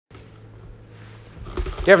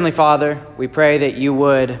Dear Heavenly Father, we pray that you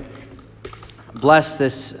would bless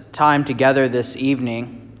this time together this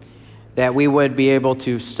evening, that we would be able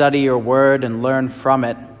to study your word and learn from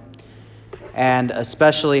it, and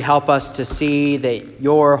especially help us to see that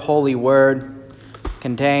your holy word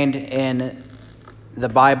contained in the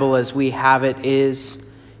Bible as we have it is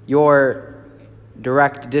your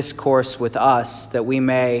direct discourse with us, that we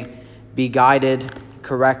may be guided,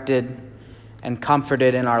 corrected, and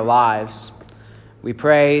comforted in our lives. We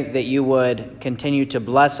pray that you would continue to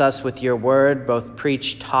bless us with your word, both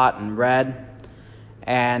preached, taught, and read,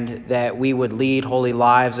 and that we would lead holy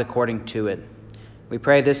lives according to it. We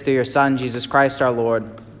pray this through your Son, Jesus Christ our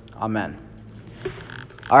Lord. Amen.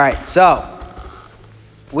 All right, so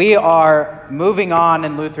we are moving on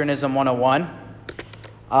in Lutheranism 101.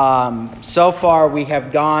 So far we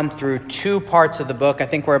have gone through two parts of the book. I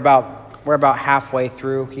think we're about halfway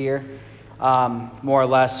through here. More or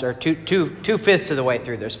less, or two-fifths of the way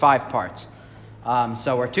through. There's 5 parts.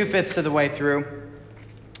 So we're 2/5 of the way through,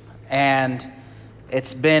 and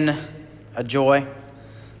it's been a joy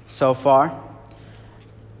so far.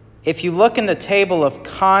 If you look in the table of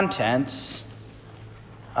contents,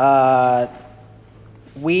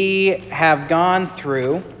 we have gone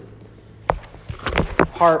through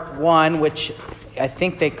part 1, which I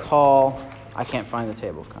think they call, I can't find the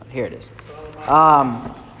table of contents. Here it is.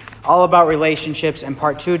 All about relationships, and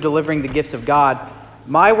part 2, delivering the gifts of God.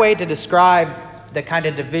 My way to describe the kind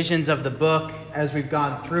of divisions of the book as we've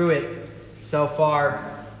gone through it so far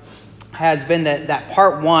has been that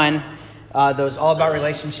part 1, those all about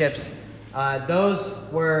relationships, those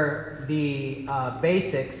were the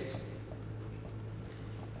basics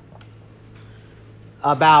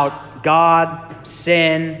about God,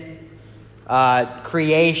 sin,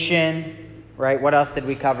 creation, right? What else did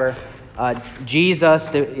we cover?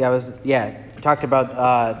 Jesus, we talked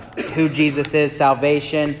about who Jesus is,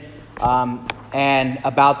 salvation, and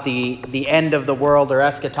about the end of the world or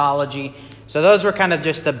eschatology. So those were kind of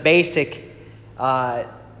just the basic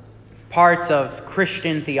parts of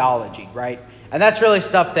Christian theology, right? And that's really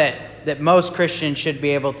stuff that most Christians should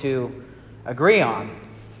be able to agree on.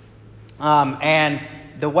 And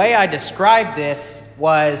the way I described this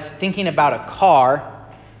was thinking about a car.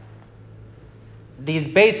 These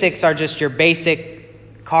basics are just your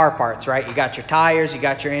basic car parts, right? You got your tires, you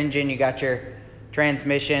got your engine, you got your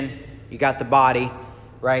transmission, you got the body,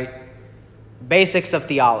 right? Basics of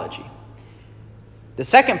theology. The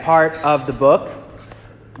second part of the book,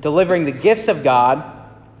 delivering the gifts of God,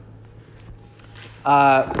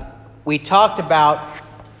 we talked about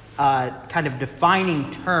kind of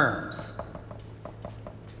defining terms.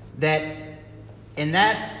 That in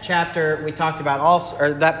that chapter we talked about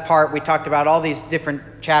we talked about all these different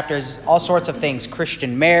chapters, all sorts of things: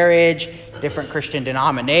 Christian marriage, different Christian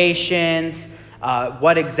denominations,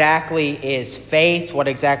 what exactly is faith, what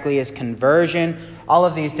exactly is conversion, all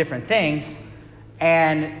of these different things.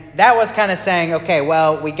 And that was kind of saying, okay,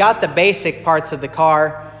 well, we got the basic parts of the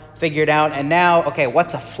car figured out, and now, okay,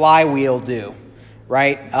 what's a flywheel do,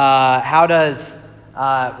 right?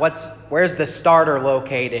 Where's the starter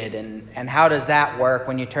located, and how does that work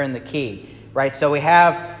when you turn the key, right? So we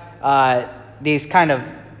have these kind of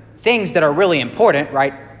things that are really important,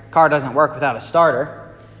 right? Car doesn't work without a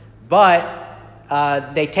starter, but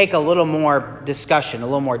they take a little more discussion, a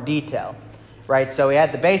little more detail, right? So we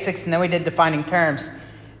had the basics, and then we did defining terms.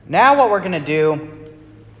 Now what we're going to do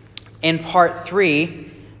in part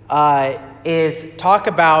 3 is talk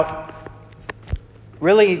about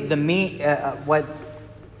really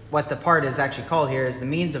what the part is actually called here is the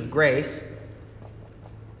means of grace.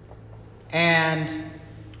 And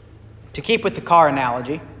to keep with the car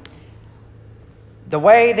analogy, the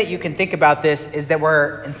way that you can think about this is that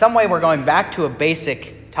we're going back to a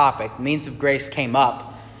basic topic. Means of grace came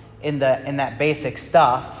up in that basic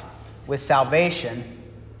stuff with salvation.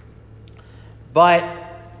 But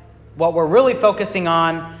what we're really focusing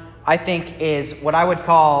on, I think, is what I would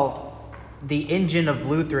call the engine of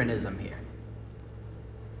Lutheranism here.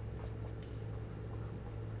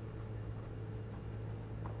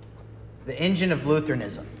 The engine of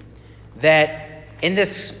Lutheranism. That in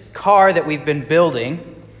this car that we've been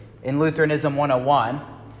building in Lutheranism 101,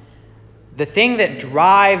 the thing that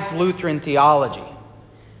drives Lutheran theology,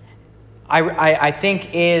 I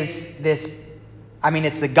think is this,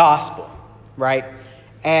 it's the gospel, right?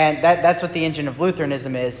 And that's what the engine of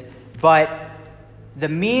Lutheranism is. But the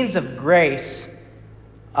means of grace,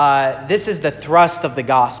 this is the thrust of the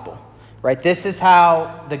gospel, right? This is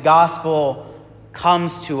how the gospel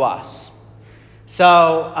comes to us.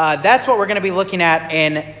 So that's what we're going to be looking at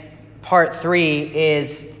in part 3,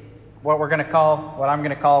 is what I'm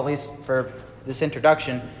going to call, at least for this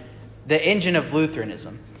introduction, the engine of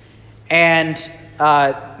Lutheranism. And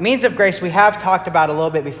means of grace we have talked about a little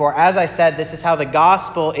bit before. As I said, this is how the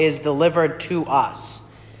gospel is delivered to us.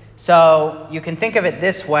 So you can think of it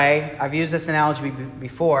this way. I've used this analogy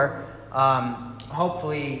before.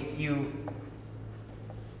 Hopefully you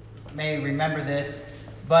may remember this.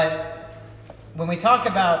 But when we talk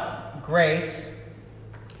about grace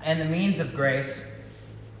and the means of grace,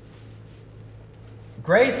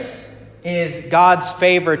 grace is God's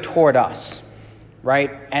favor toward us,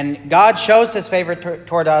 right? And God shows his favor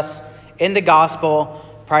toward us in the gospel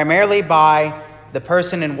primarily by the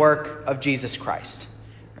person and work of Jesus Christ.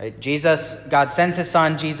 Right? God sends his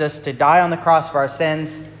son, Jesus, to die on the cross for our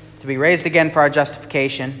sins, to be raised again for our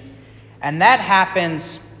justification. And that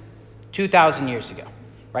happens 2,000 years ago.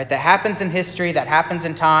 Right? That happens in history, that happens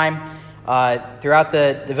in time, throughout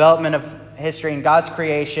the development of history and God's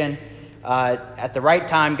creation. At the right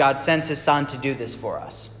time, God sends his son to do this for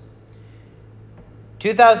us.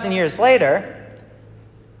 2,000 years later,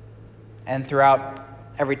 and throughout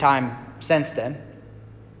every time since then,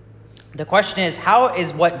 the question is, how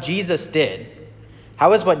is what Jesus did,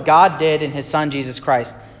 how is what God did in his son Jesus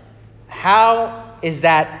Christ, how is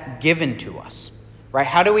that given to us? Right?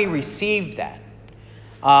 How do we receive that?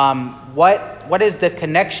 What is the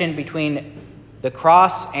connection between the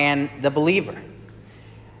cross and the believer?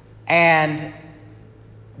 And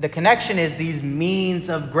the connection is these means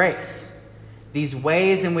of grace, these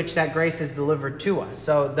ways in which that grace is delivered to us.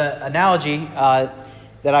 So the analogy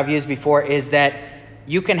that I've used before is that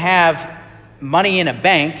you can have money in a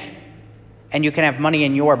bank and you can have money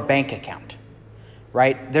in your bank account,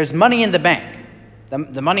 right? There's money in the bank.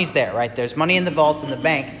 The money's there, right? There's money in the vault in the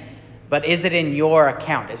bank, but is it in your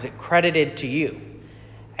account? Is it credited to you?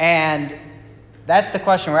 And that's the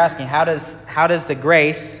question we're asking. How does the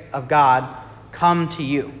grace of God come to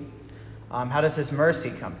you? How does his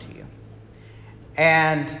mercy come to you?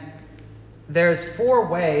 And there's four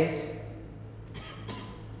ways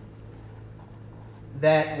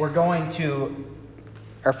that we're going to,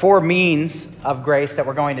 or four means of grace that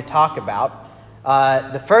we're going to talk about.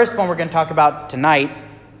 The first one we're going to talk about tonight,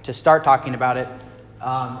 to start talking about it,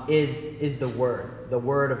 is the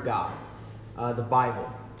Word of God, the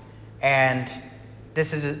Bible. And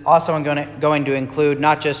this is also going to include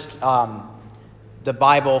not just the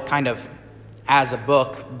Bible kind of as a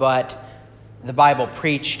book, but the Bible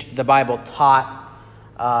preached, the Bible taught,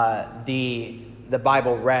 the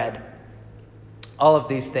Bible read. All of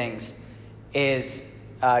these things is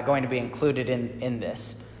going to be included in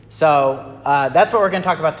this. So that's what we're going to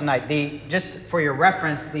talk about tonight. Just for your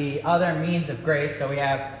reference, the other means of grace. So we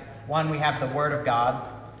have the Word of God.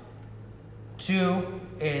 2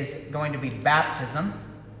 is going to be baptism.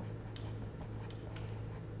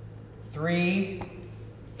 3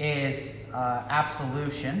 is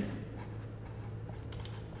absolution,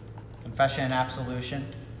 confession and absolution.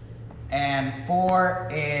 And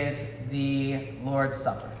 4 is the Lord's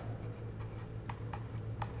Supper,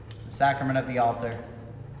 the sacrament of the altar,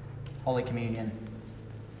 Holy Communion,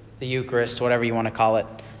 the Eucharist, whatever you want to call it.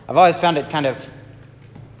 I've always found it kind of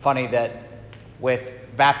funny that with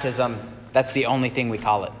baptism, that's the only thing we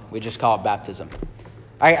call it. We just call it baptism.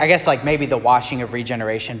 I guess like maybe the washing of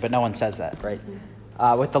regeneration, but no one says that, right?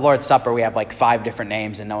 With the Lord's Supper, we have like 5 different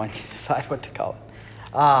names and no one can decide what to call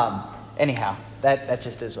it. Anyhow, that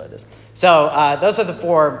just is what it is. So those are the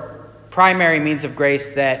 4 primary means of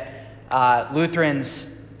grace that Lutherans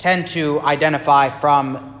tend to identify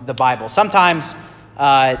from the Bible. Sometimes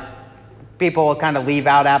people will kind of leave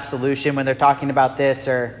out absolution when they're talking about this,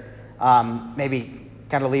 or maybe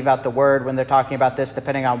kind of leave out the word when they're talking about this,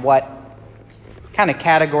 depending on what kind of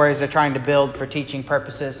categories they're trying to build for teaching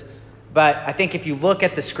purposes. But I think if you look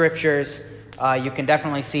at the scriptures, you can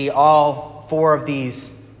definitely see all 4 of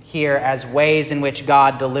these here as ways in which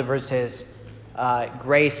God delivers his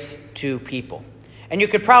grace to people. And you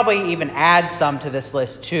could probably even add some to this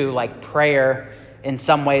list too, like prayer in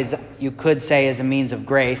some ways you could say is a means of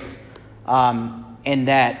grace, in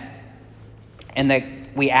that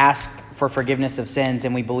we ask for forgiveness of sins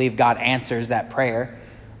and we believe God answers that prayer,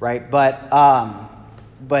 right? But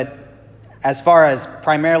as far as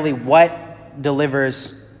primarily what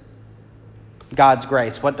delivers God's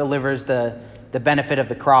grace, what delivers the benefit of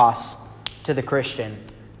the cross to the Christian,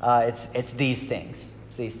 it's these things.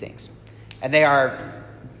 It's these things. And they are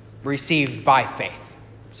received by faith.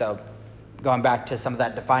 So going back to some of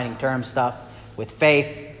that defining term stuff, with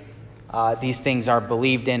faith, these things are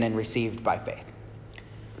believed in and received by faith.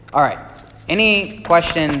 All right. Any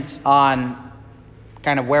questions on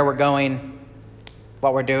kind of where we're going,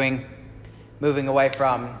 what we're doing moving away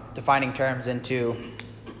from defining terms into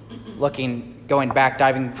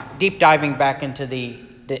deep diving back into the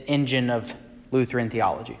engine of Lutheran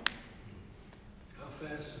theology. How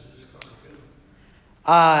fast does this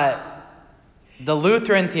car go? The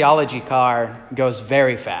Lutheran theology car goes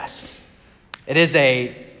very fast. It is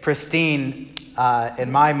a pristine,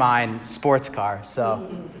 in my mind, sports car. So,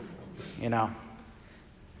 I'm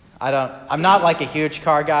not like a huge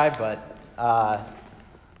car guy, but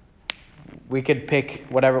we could pick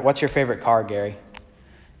whatever. What's your favorite car, Gary?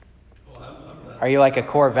 Are you like a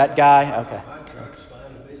Corvette guy? Okay. My truck's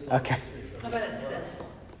fine to me. Okay. How about a Tesla?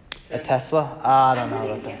 A Tesla? I don't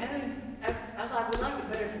know about that. I would like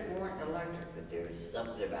it better if it weren't electric, but there was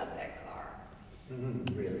something about that car.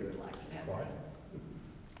 Really would like to have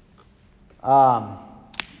one.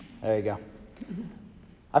 There you go.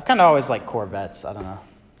 I've kind of always liked Corvettes. I don't know.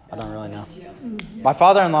 I don't really know. My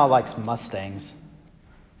father-in-law likes Mustangs,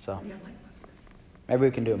 so maybe we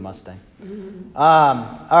can do a Mustang.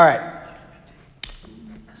 All right.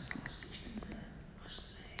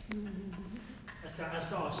 I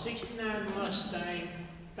saw a 69 Mustang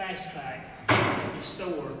Fastback at the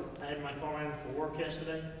store. I had my car in for work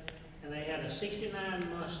yesterday, and they had a 69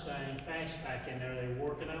 Mustang Fastback in there they were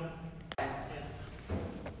working on.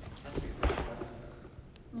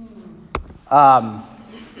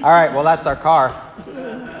 All right, well, that's our car.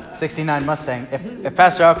 69 Mustang. If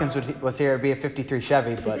Pastor Elkins was here, it'd be a 53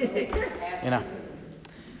 Chevy, but,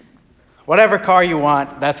 whatever car you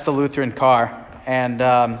want, that's the Lutheran car. And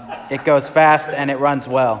it goes fast and it runs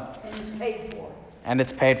well. And it's paid for. And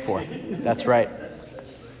it's paid for. That's right.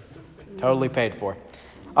 Totally paid for.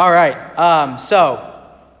 All right, so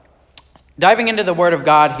diving into the Word of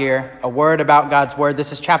God here, a word about God's Word.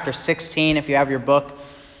 This is chapter 16 if you have your book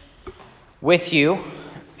with you.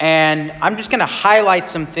 And I'm just going to highlight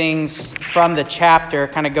some things from the chapter,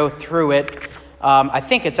 kind of go through it. I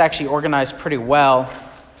think it's actually organized pretty well,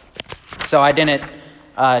 so I didn't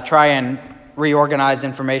try and reorganize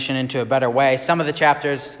information into a better way. Some of the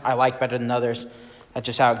chapters I like better than others. That's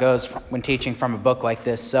just how it goes when teaching from a book like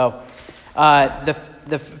this. So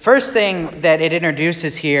the first thing that it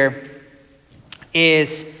introduces here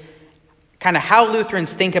is kind of how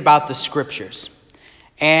Lutherans think about the Scriptures.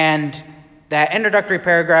 And that introductory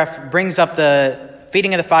paragraph brings up the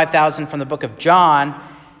feeding of the 5,000 from the book of John,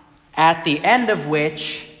 at the end of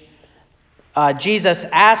which Jesus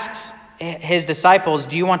asks his disciples,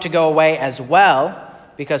 do you want to go away as well?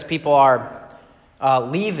 Because people are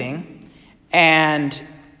leaving. And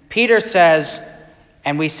Peter says,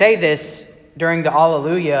 and we say this during the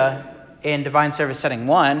Alleluia in Divine Service Setting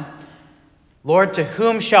 1, Lord, to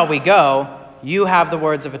whom shall we go? You have the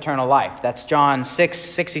words of eternal life. That's John 6,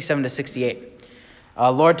 67 to 68.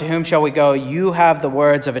 Lord, to whom shall we go? You have the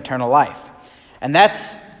words of eternal life. And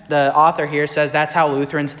that's, the author here says, that's how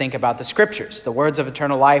Lutherans think about the Scriptures, the words of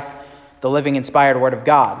eternal life, the living, inspired Word of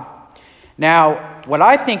God. Now, what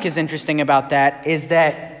I think is interesting about that is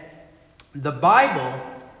that the Bible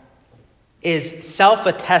is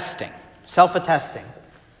self-attesting. Self-attesting.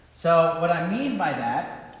 So what I mean by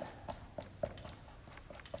that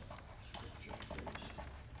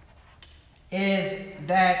is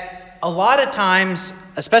that a lot of times,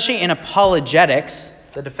 especially in apologetics,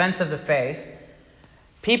 the defense of the faith,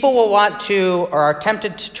 people will want to, or are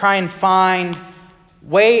tempted to try and find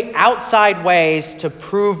outside ways to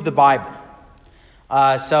prove the Bible.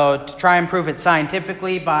 So to try and prove it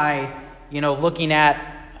scientifically by, looking at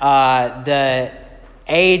the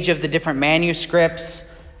age of the different manuscripts,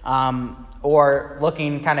 or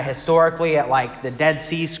looking kind of historically at like the Dead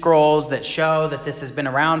Sea Scrolls that show that this has been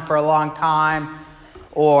around for a long time,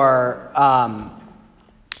 or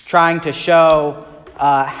trying to show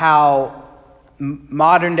how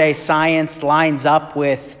modern day science lines up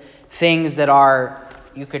with things that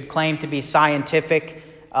you could claim to be scientific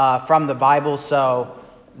from the Bible. So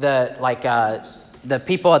the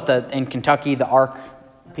people in Kentucky, the Ark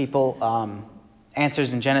people,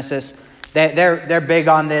 Answers in Genesis, they're big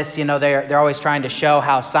on this. They're always trying to show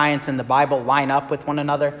how science and the Bible line up with one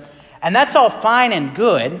another, and that's all fine and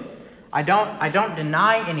good. I don't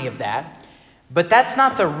deny any of that, but that's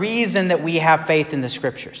not the reason that we have faith in the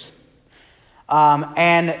Scriptures.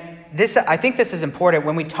 And this, I think this is important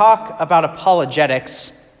when we talk about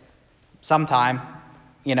apologetics sometime,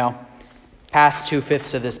 past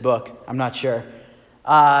 2/5 of this book, I'm not sure.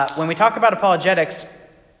 When we talk about apologetics,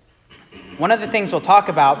 one of the things we'll talk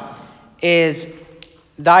about is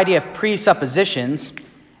the idea of presuppositions,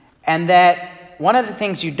 and that one of the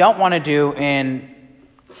things you don't want to do in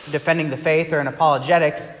defending the faith or in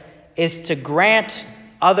apologetics is to grant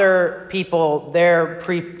other people their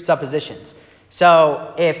presuppositions.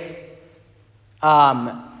 So if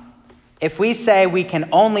if we say we can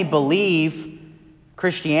only believe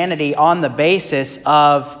Christianity on the basis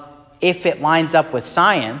of if it lines up with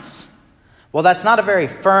science, well, that's not a very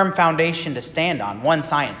firm foundation to stand on. One,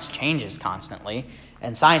 science changes constantly,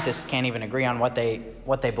 and scientists can't even agree on what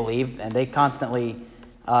they believe, and they constantly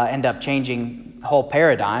end up changing whole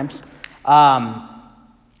paradigms.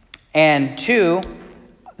 And two,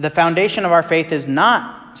 the foundation of our faith is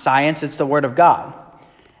not science, it's the Word of God.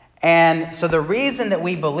 And so the reason that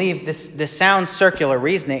we believe this sounds circular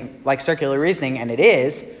reasoning, and it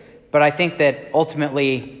is, but I think that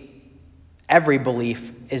ultimately every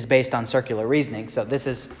belief is based on circular reasoning. So this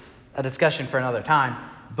is a discussion for another time.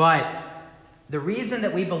 But the reason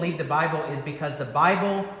that we believe the Bible is because the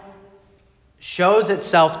Bible shows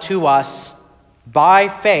itself to us by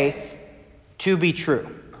faith to be true.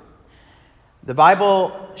 The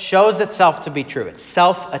Bible shows itself to be true. It's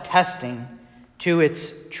self-attesting to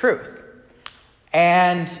its truth.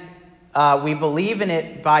 And we believe in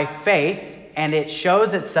it by faith, and it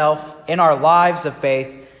shows itself in our lives of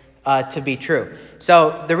faith to be true.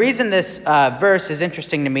 So the reason this verse is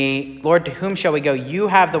interesting to me, Lord, to whom shall we go? You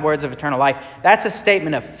have the words of eternal life. That's a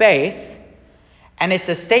statement of faith, and it's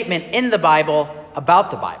a statement in the Bible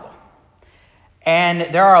about the Bible.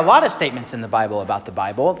 And there are a lot of statements in the Bible about the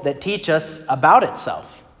Bible that teach us about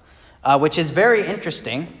itself, which is very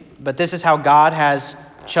interesting. But this is how God has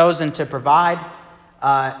chosen to provide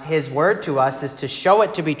his word to us, is to show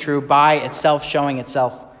it to be true by itself showing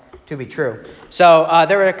itself to be true. So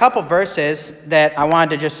there were a couple verses that I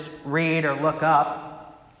wanted to just read or look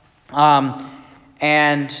up.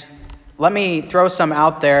 And let me throw some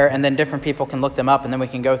out there, and then different people can look them up, and then we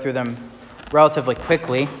can go through them relatively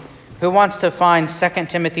quickly. Who wants to find 2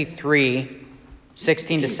 Timothy 3,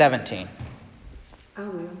 16 to 17? I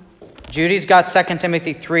will. Judy's got 2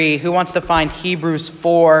 Timothy 3. Who wants to find Hebrews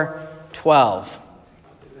 4, 12?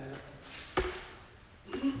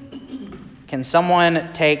 Can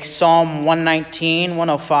someone take Psalm 119,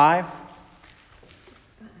 105?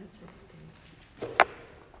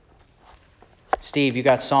 Steve, you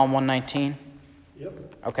got Psalm 119?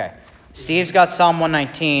 Yep. Okay. Steve's got Psalm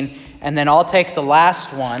 119, and then I'll take the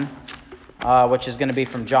last one, which is going to be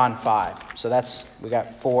from John 5. So we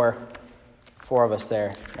got four of us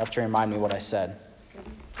there. You have to remind me what I said.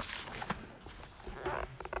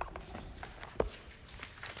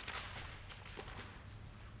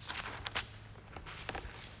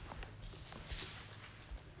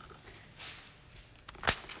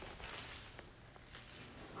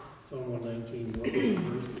 Psalm 119, what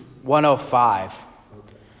verses? 105.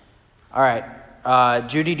 Okay. All right.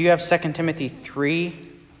 Judy, do you have 2 Timothy 3?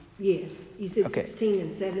 Yes. You said Okay. 16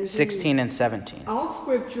 and 17? 16 and 17. All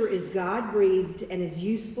Scripture is God-breathed and is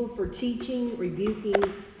useful for teaching, rebuking,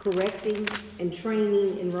 correcting, and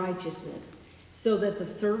training in righteousness, so that the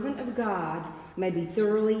servant of God may be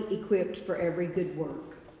thoroughly equipped for every good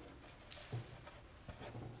work.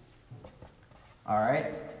 All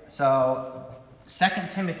right. So 2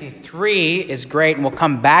 Timothy 3 is great, and we'll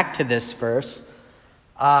come back to this verse.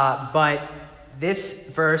 But this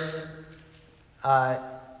verse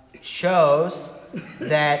shows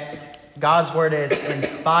that God's word is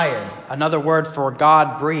inspired. Another word for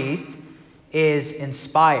God-breathed is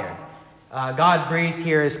inspired. God-breathed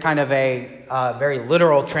here is kind of a very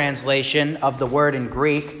literal translation of the word in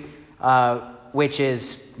Greek, which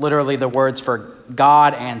is literally the words for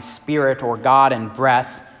God and spirit, or God and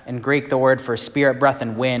breath. In Greek, the word for spirit, breath,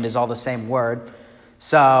 and wind is all the same word.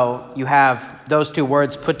 So you have those two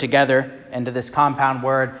words put together into this compound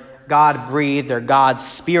word, God-breathed or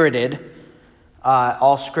God-spirited.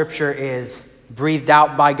 All Scripture is breathed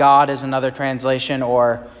out by God is another translation,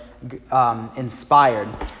 or inspired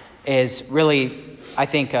is really, I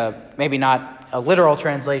think, maybe not a literal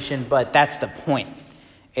translation, but that's the point,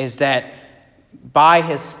 is that by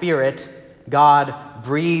his Spirit, God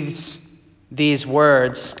breathes these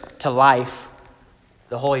words to life.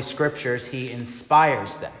 The Holy Scriptures, he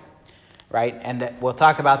inspires them, right? And we'll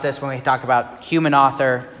talk about this when we talk about human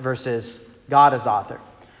author versus God as author.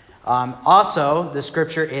 Also, the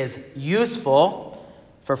Scripture is useful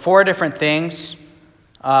for four different things.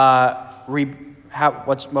 What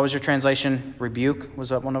was your translation? Rebuke? Was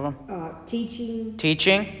that one of them?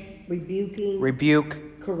 Teaching. Rebuke.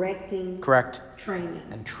 Correct.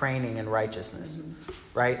 Training in righteousness. Mm-hmm.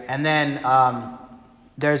 Right? And then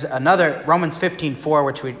there's another, Romans 15:4,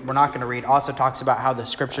 which we're not going to read, also talks about how the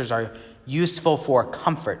Scriptures are useful for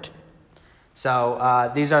comfort.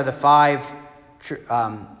 So these are the five,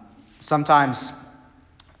 sometimes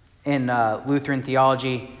in Lutheran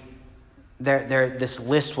theology, this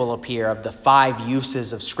list will appear of the 5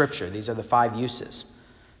 uses of Scripture. These are the 5 uses.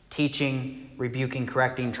 teaching, rebuking,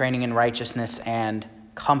 correcting, training in righteousness, and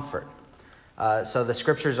comfort. So the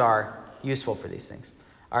scriptures are useful for these things.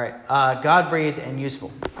 All right, God-breathed and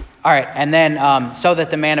useful. All right, and then so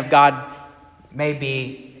that the man of God may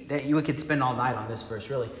be, that you could spend all night on this verse,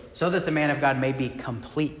 really. So that the man of God may be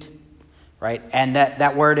complete, right? And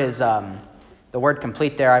that word is, the word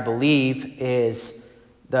complete there, I believe, is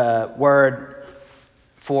the word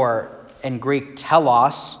for, in Greek,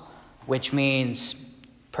 telos, which means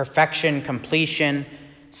perfection, completion,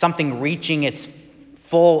 something reaching its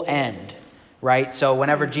full end, right? So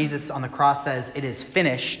whenever Jesus on the cross says, it is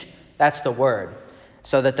finished, that's the word.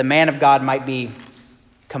 So that the man of God might be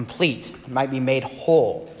complete, might be made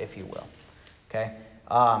whole, if you will. Okay?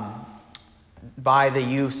 By the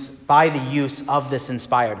use of this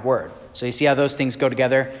inspired word. So you see how those things go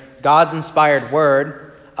together? God's inspired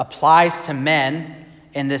word applies to men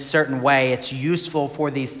in this certain way. It's useful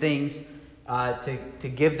for these things, to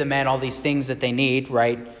give the men all these things that they need,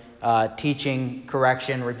 right? Teaching,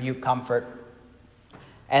 correction, rebuke, comfort.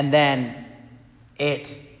 And then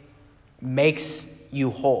it makes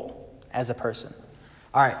you whole as a person.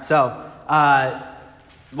 All right, so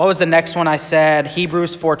what was the next one I said?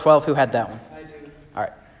 Hebrews 4:12. Who had that one? I do. All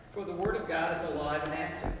right. For the word of God is alive and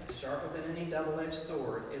active, sharper than any double-edged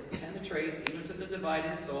sword. It penetrates even to the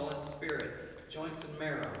dividing soul and spirit, joints and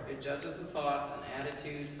marrow. It judges the thoughts and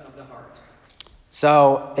attitudes of the heart.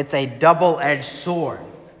 So it's a double-edged sword.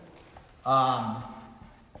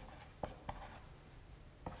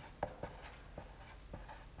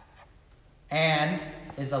 And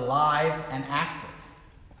is alive and active.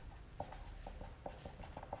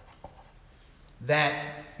 That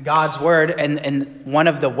God's word, and one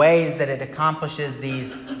of the ways that it accomplishes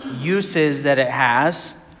these uses that it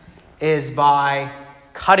has, is by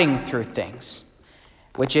cutting through things,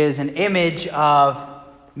 which is an image of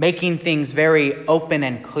making things very open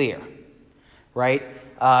and clear, right?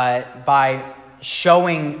 By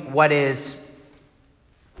showing what is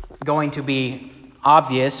going to be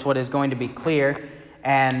obvious, what is going to be clear,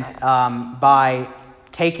 and by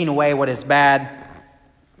taking away what is bad,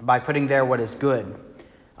 by putting there what is good.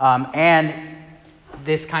 And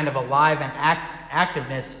this kind of alive and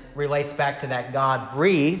activeness relates back to that God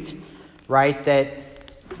breathed, right?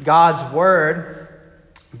 That God's word,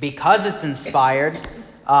 because it's inspired,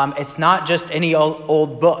 it's not just any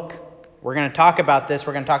old book. We're going to talk about this.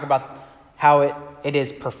 We're going to talk about how it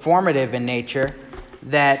is performative in nature,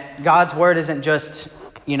 that God's word isn't just,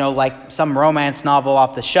 like some romance novel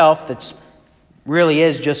off the shelf that's really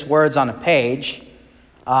is just words on a page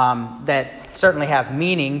that certainly have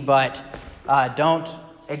meaning, but don't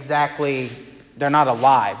exactly, they're not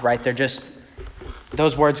alive, right? They're just,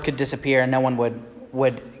 those words could disappear and no one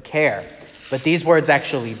would care. But these words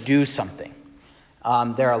actually do something.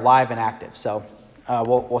 They're alive and active. So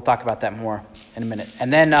we'll talk about that more in a minute.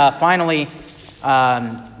 And then finally,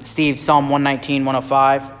 Steve, Psalm 119,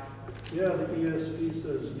 105. Yeah, the ESV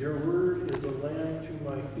says, your word is a lamp to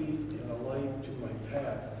my feet and a light to my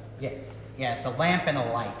path. Yeah, it's a lamp and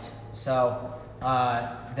a light. So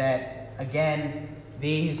that, again,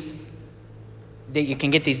 that you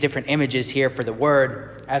can get these different images here for the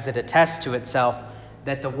word as it attests to itself,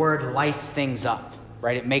 that the word lights things up,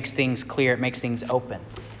 right? It makes things clear. It makes things open.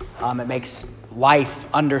 It makes life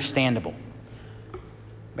understandable.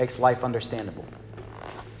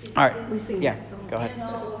 All right. We sing Yeah, that song. go ahead. In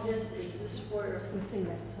all of this, is this where We sing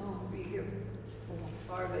that song. we hear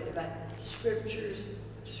part of it about scripture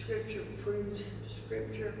proves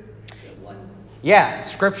scripture? The one. Yeah,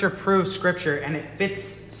 Scripture proves Scripture, and it fits.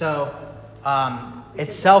 So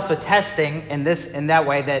it's self-attesting in that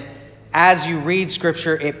way that as you read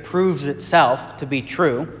Scripture, it proves itself to be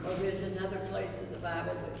true. Or there's another place in the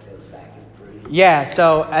Bible that goes back and proves. Yeah.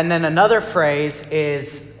 So, and then another phrase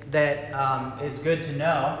is that is good to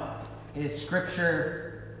know is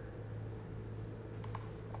Scripture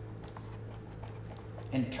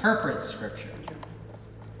interprets Scripture,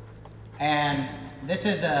 and this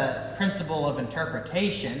is a principle of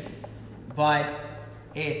interpretation, but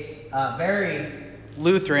it's very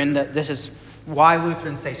Lutheran. That this is why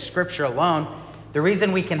Lutherans say Scripture alone. The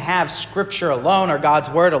reason we can have Scripture alone or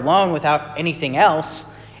God's Word alone without anything else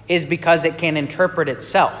is because it can interpret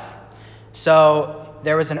itself. So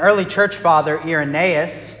there was an early church father,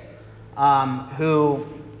 Irenaeus, who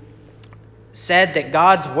said that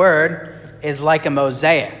God's Word is like a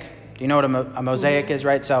mosaic. Do you know what a mosaic is,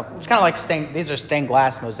 right? So it's kind of like these are stained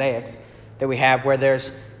glass mosaics that we have where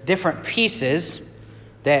there's different pieces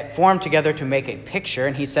that form together to make a picture.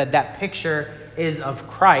 And he said that picture is of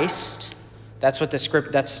Christ. That's what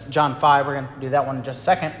that's John 5. We're going to do that one in just a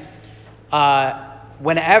second.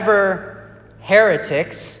 Whenever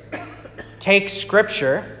heretics take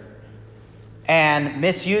Scripture and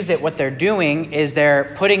misuse it, what they're doing is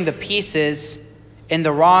they're putting the pieces in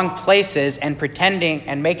the wrong places and pretending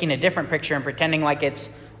and making a different picture and pretending like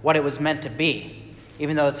it's what it was meant to be,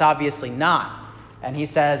 even though it's obviously not. And he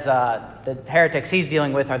says the heretics he's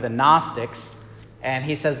dealing with are the Gnostics, and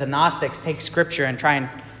he says the Gnostics take Scripture and try and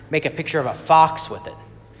make a picture of a fox with it,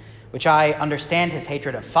 which I understand his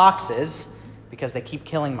hatred of foxes because they keep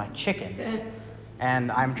killing my chickens.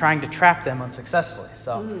 And I'm trying to trap them unsuccessfully.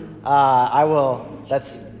 So I will.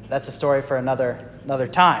 That's a story for another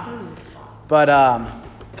time. But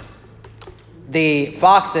the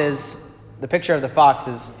foxes, the picture of the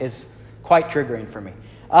foxes is quite triggering for me.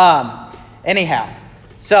 Anyhow,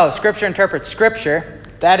 so Scripture interprets Scripture.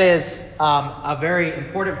 That is a very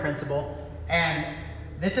important principle, and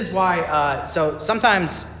this is why. So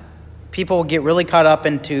sometimes people get really caught up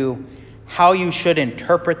into how you should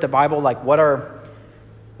interpret the Bible, like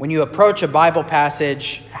when you approach a Bible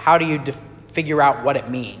passage, how do you figure out what it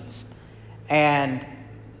means? And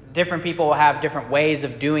different people will have different ways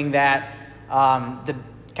of doing that.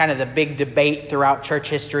 The big debate throughout church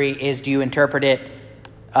history is, do you interpret it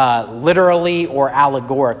literally or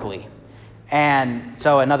allegorically? And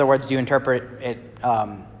so, in other words, do you interpret it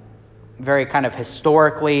very kind of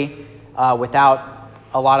historically without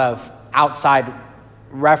a lot of outside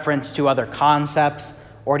reference to other concepts?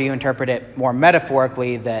 Or do you interpret it more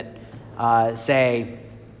metaphorically that,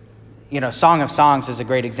 Song of Songs is a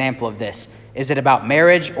great example of this. Is it about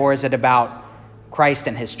marriage or is it about Christ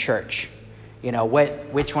and his church?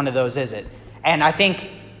 Which one of those is it? And I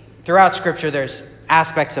think throughout Scripture there's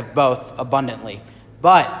aspects of both abundantly.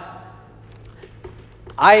 But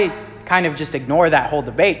I kind of just ignore that whole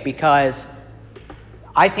debate because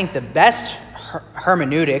I think the best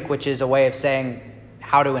hermeneutic, which is a way of saying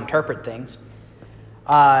how to interpret things,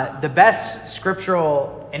 the best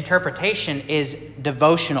scriptural interpretation is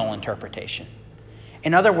devotional interpretation.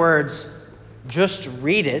 In other words, just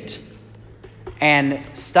read it and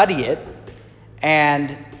study it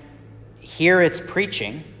and hear its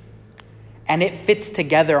preaching, and it fits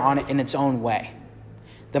together in its own way.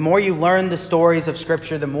 The more you learn the stories of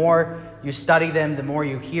Scripture, the more you study them, the more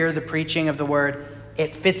you hear the preaching of the Word,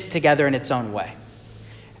 it fits together in its own way.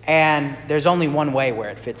 And there's only one way where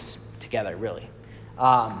it fits together, really.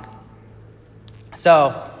 That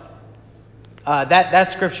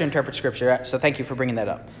Scripture interprets Scripture. So thank you for bringing that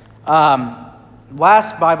up.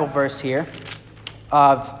 Last Bible verse here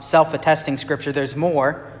of self-attesting Scripture. There's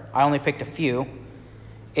more. I only picked a few.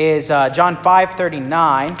 Is John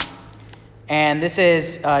 5:39, and this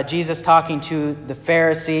is Jesus talking to the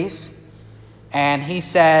Pharisees, and he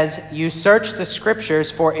says, "You search the Scriptures,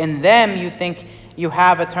 for in them you think you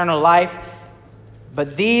have eternal life,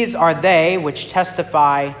 but these are they which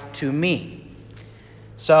testify to me."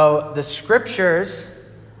 So the Scriptures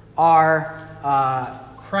are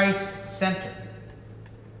Christ-centered.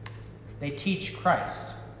 They teach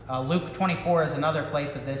Christ. Luke 24 is another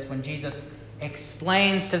place of this, when Jesus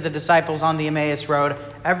explains to the disciples on the Emmaus Road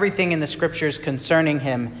everything in the Scriptures concerning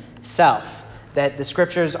himself. That the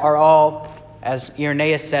Scriptures are all, as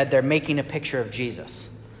Irenaeus said, they're making a picture of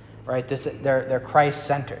Jesus. Right? They're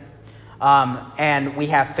Christ-centered. And we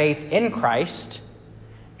have faith in Christ.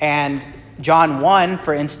 And John 1,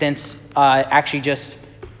 for instance, actually just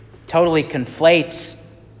totally conflates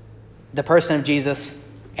the person of Jesus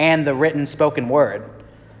and the written spoken word.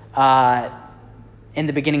 In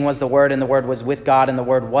the beginning was the Word, and the Word was with God, and the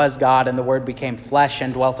Word was God, and the Word became flesh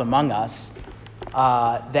and dwelt among us.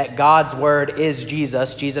 That God's Word is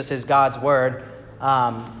Jesus. Jesus is God's Word.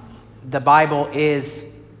 The Bible is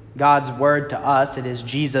God's Word to us. It is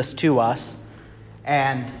Jesus to us.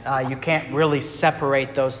 And you can't really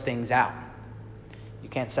separate those things out. You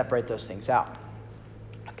can't separate those things out.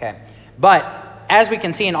 Okay. But as we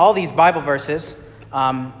can see in all these Bible verses,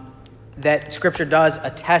 that Scripture does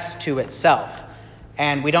attest to itself.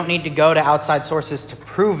 And we don't need to go to outside sources to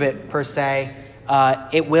prove it, per se.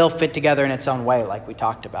 It will fit together in its own way, like we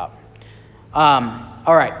talked about. All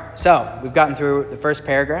right, so we've gotten through the first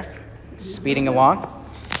paragraph, speeding along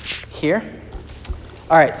here.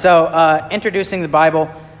 All right, so introducing the Bible.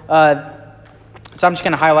 So I'm just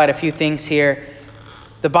going to highlight a few things here.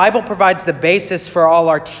 The Bible provides the basis for all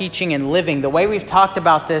our teaching and living. The way we've talked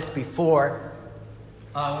about this before,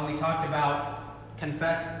 when we talked about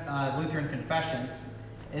Lutheran confessions,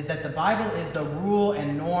 is that the Bible is the rule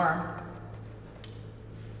and norm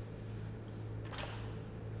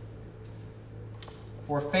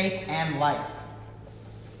for faith and life.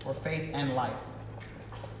 For faith and life.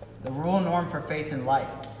 The rule and norm for faith and life.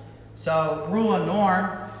 So, rule and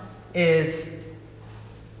norm is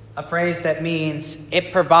a phrase that means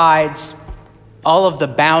it provides all of the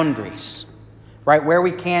boundaries, right? Where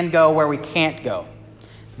we can go, where we can't go.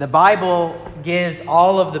 The Bible gives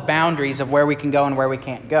all of the boundaries of where we can go and where we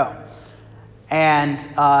can't go. And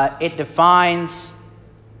it defines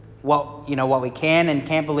what we can and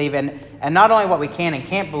can't believe, and not only what we can and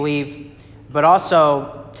can't believe, but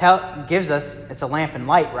also gives us, it's a lamp and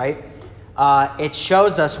light, right? It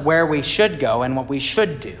shows us where we should go and what we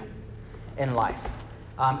should do in life.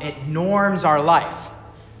 It norms our life,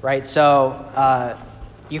 right? So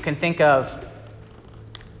you can think of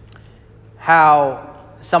how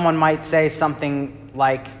someone might say something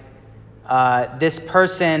like, this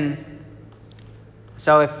person,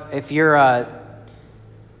 so if you're an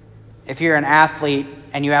athlete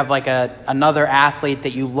and you have like another athlete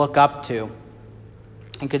that you look up to,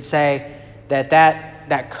 and could say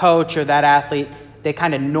that coach or that athlete, they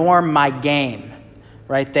kind of norm my game,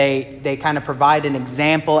 right? They kind of provide an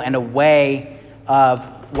example and a way of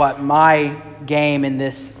what my game in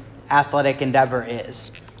this athletic endeavor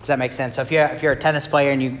is. Does that make sense? So if you're a tennis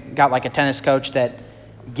player and you got like a tennis coach that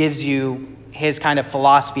gives you his kind of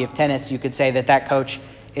philosophy of tennis, you could say that coach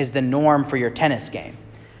is the norm for your tennis game.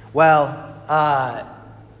 Well,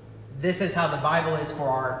 this is how the Bible is for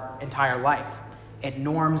our entire life. It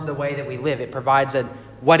norms the way that we live. It provides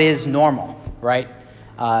what is normal, right?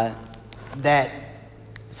 That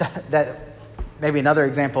maybe another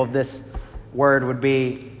example of this word would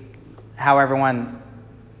be how everyone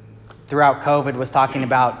throughout COVID was talking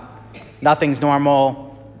about nothing's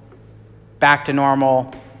normal, back to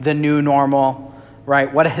normal, the new normal,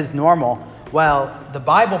 right? What is normal? Well, the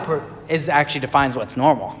Bible actually defines what's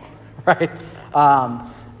normal, right?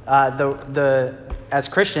 As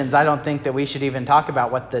Christians, I don't think that we should even talk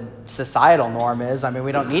about what the societal norm is. I mean,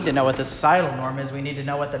 we don't need to know what the societal norm is. We need to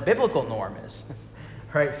know what the biblical norm is,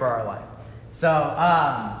 right, for our life. So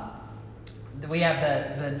we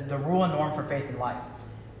have the rule and norm for faith and life.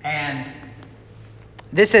 And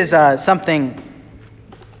this is something.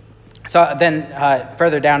 So then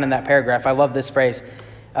further down in that paragraph, I love this phrase.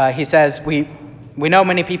 He says, we know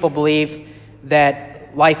many people believe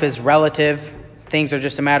that life is relative. Things are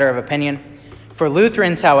just a matter of opinion. For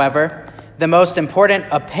Lutherans, however, the most important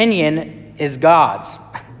opinion is God's.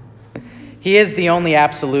 He is the only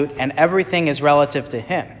absolute, and everything is relative to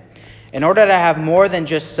him. In order to have more than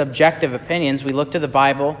just subjective opinions, we look to the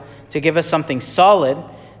Bible to give us something solid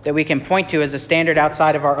that we can point to as a standard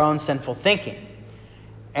outside of our own sinful thinking.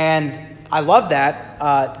 And I love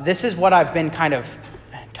that. This is what I've been kind of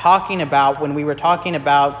talking about when we were talking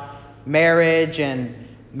about marriage and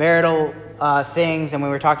marital things, and we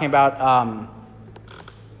were talking about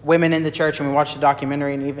women in the church, and we watched the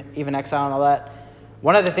documentary and even Exile and all that.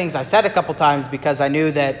 One of the things I said a couple times, because I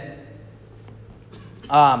knew that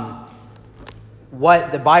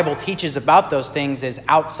what the Bible teaches about those things is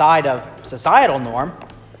outside of societal norm,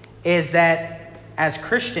 is that as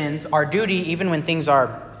Christians, our duty, even when things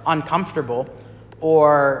are uncomfortable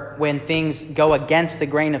or when things go against the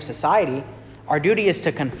grain of society, our duty is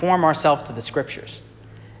to conform ourselves to the Scriptures.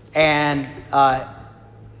 And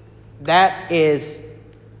that is,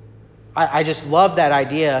 I just love that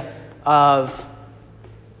idea of,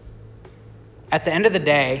 at the end of the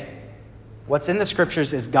day, what's in the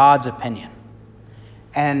Scriptures is God's opinion.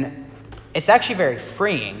 And it's actually very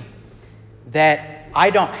freeing that I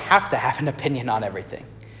don't have to have an opinion on everything,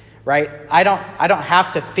 right? I don't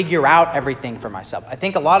have to figure out everything for myself. I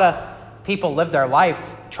think a lot of people live their life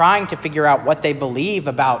trying to figure out what they believe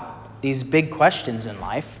about these big questions in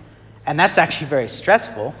life, and that's actually very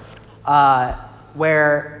stressful,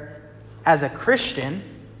 where as a Christian,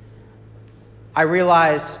 I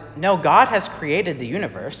realize, no, God has created the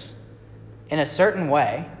universe in a certain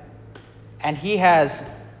way, and he has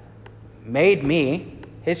made me,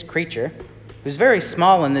 his creature, who's very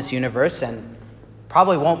small in this universe and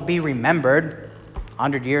probably won't be remembered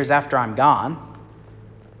 100 years after I'm gone.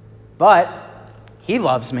 But he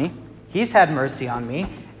loves me, he's had mercy on me,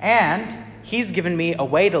 and he's given me a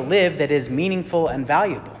way to live that is meaningful and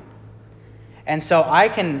valuable. And so I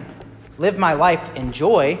can live my life in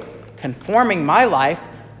joy, conforming my life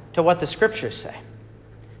to what the Scriptures say.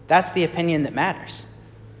 That's the opinion that matters.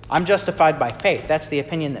 I'm justified by faith. That's the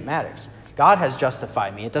opinion that matters. God has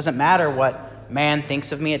justified me. It doesn't matter what man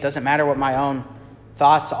thinks of me. It doesn't matter what my own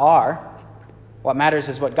thoughts are. What matters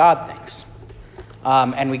is what God thinks.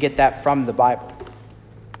 And we get that from the Bible.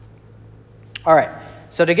 All right.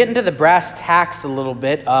 So to get into the brass tacks a little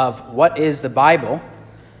bit of what is the Bible,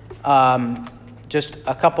 just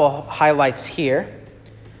a couple highlights here.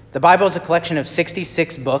 The Bible is a collection of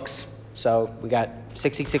 66 books. So we got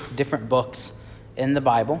 66 different books in the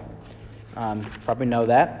Bible. Probably know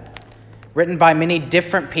that. Written by many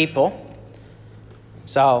different people.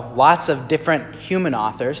 So lots of different human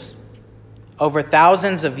authors over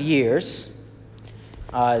thousands of years.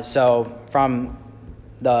 So from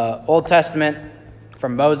the Old Testament,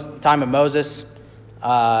 from time of Moses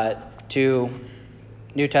to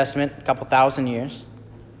New Testament, a couple thousand years.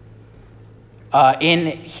 In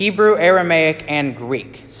Hebrew, Aramaic, and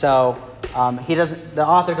Greek. So the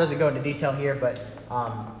author doesn't go into detail here, but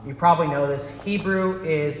you probably know this. Hebrew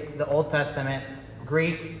is the Old Testament,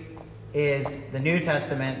 Greek is the New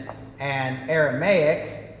Testament, and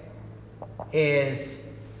Aramaic is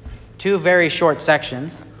two very short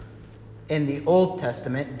sections in the Old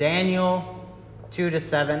Testament, Daniel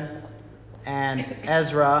 2-7 and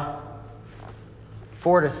Ezra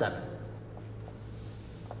 4-7.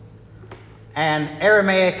 And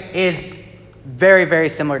Aramaic is very, very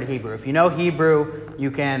similar to Hebrew. If you know Hebrew,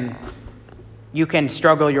 you can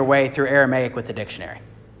struggle your way through Aramaic with the dictionary.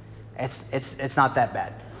 It's not that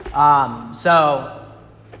bad. So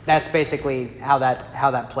that's basically how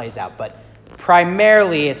that plays out. But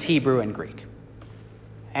primarily it's Hebrew and Greek,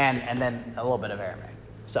 and then a little bit of Aramaic.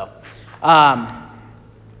 So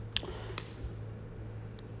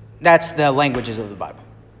that's the languages of the Bible.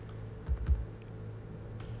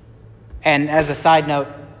 And as a side note,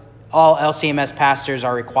 all LCMS pastors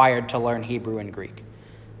are required to learn Hebrew and Greek,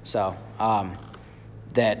 so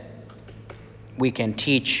that we can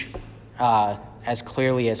teach as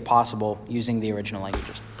clearly as possible using the original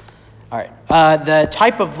languages. All right. The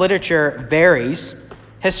type of literature varies: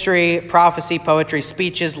 history, prophecy, poetry,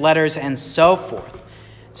 speeches, letters, and so forth.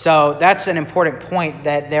 So that's an important point,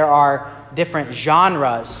 that there are different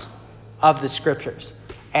genres of the scriptures.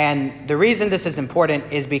 And the reason this is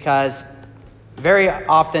important is because very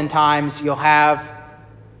oftentimes you'll have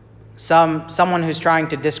someone who's trying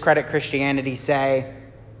to discredit Christianity say,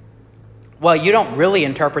 well, you don't really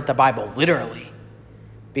interpret the Bible literally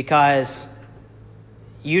because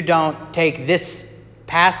you don't take this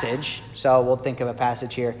passage. So we'll think of a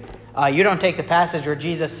passage here. You don't take the passage where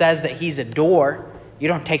Jesus says that he's a door. You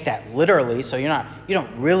don't take that literally, so you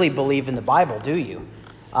don't really believe in the Bible, do you?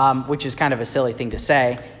 Which is kind of a silly thing to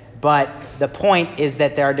say. But the point is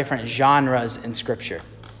that there are different genres in Scripture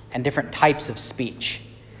and different types of speech.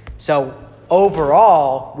 So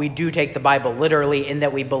overall, we do take the Bible literally in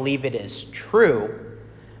that we believe it is true,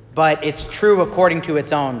 but it's true according to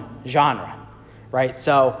its own genre, right?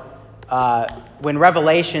 So when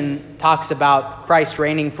Revelation talks about Christ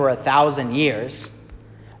reigning for 1,000 years,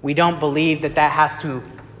 we don't believe that has to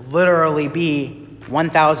literally be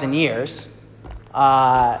 1,000 years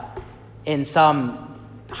in some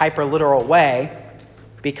hyper-literal way,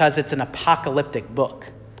 because it's an apocalyptic book.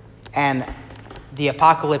 And the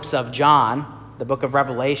apocalypse of John, the book of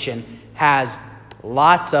Revelation, has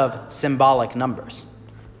lots of symbolic numbers,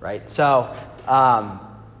 right? So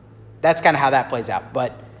that's kind of how that plays out.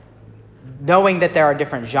 But knowing that there are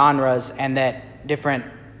different genres and that different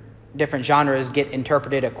genres get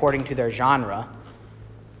interpreted according to their genre,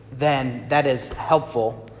 then that is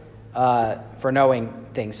helpful for knowing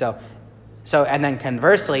things. So, and then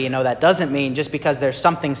conversely, that doesn't mean just because there's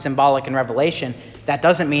something symbolic in Revelation, that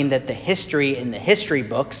doesn't mean that the history in the history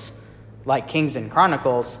books, like Kings and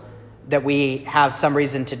Chronicles, that we have some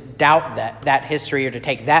reason to doubt that history or to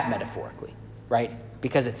take that metaphorically, right?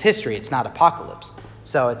 Because it's history, it's not apocalypse.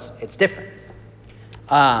 So it's different.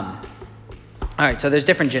 All right, so there's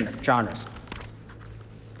different genres.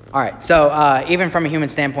 All right, so even from a human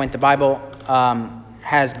standpoint, the Bible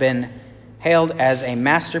has been hailed as a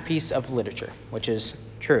masterpiece of literature, which is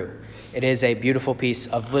true. It is a beautiful piece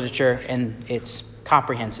of literature in its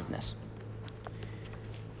comprehensiveness.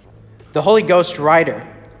 The Holy Ghost writer.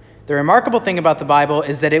 The remarkable thing about the Bible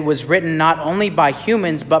is that it was written not only by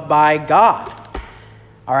humans, but by God.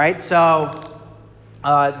 All right, so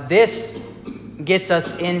this gets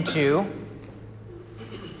us into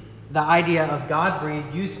the idea of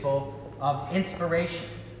God-breathed, useful, of inspiration.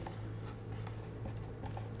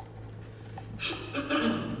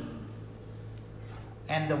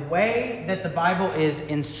 And the way that the Bible is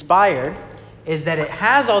inspired is that it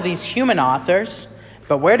has all these human authors,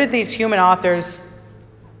 but where did these human authors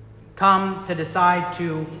come to decide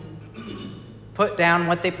to put down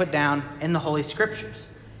what they put down in the Holy Scriptures?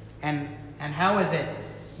 And how is it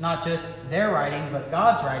not just their writing, but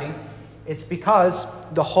God's writing? It's because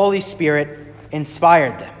the Holy Spirit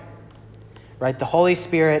inspired them, right? The Holy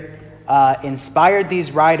Spirit inspired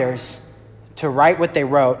these writers to write what they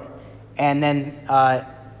wrote, and then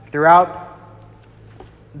throughout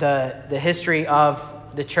the history of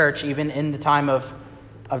the church, even in the time of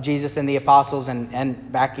Jesus and the apostles,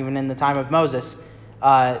 and back even in the time of Moses,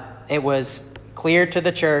 it was clear to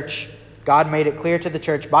the church, God made it clear to the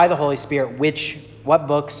church by the Holy Spirit which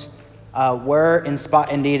were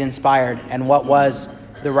indeed inspired, and what was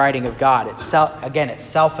the writing of God. It's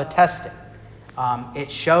self-attesting.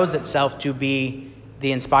 It shows itself to be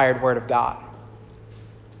the inspired word of God.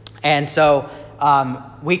 And so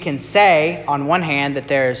we can say, on one hand, that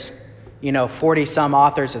there's 40-some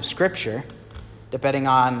authors of Scripture, depending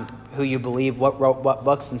on who you believe, what wrote what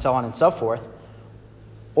books, and so on and so forth.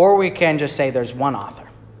 Or we can just say there's one author,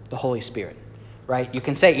 the Holy Spirit, right? You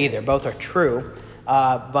can say either. Both are true,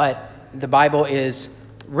 but the Bible is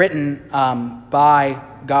written by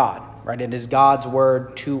God, right? It is God's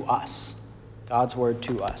word to us. God's word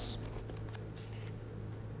to us.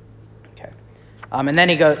 Okay. And then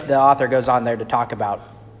the author goes on there to talk about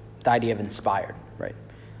the idea of inspired, right?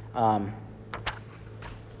 All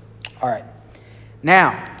right.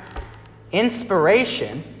 Now,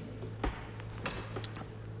 inspiration,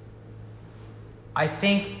 I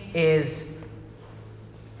think, is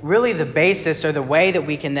really the basis or the way that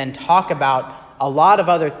we can then talk about a lot of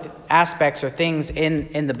other aspects or things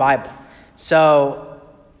in the Bible. So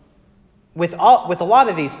with a lot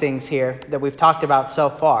of these things here that we've talked about so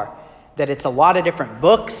far, that it's a lot of different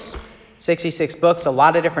books, 66 books, a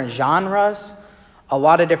lot of different genres, a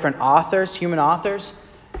lot of different authors, human authors,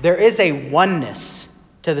 there is a oneness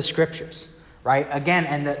to the Scriptures, right? Again,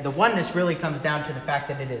 and the oneness really comes down to the fact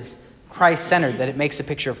that it is Christ-centered, that it makes a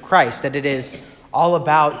picture of Christ, that it is all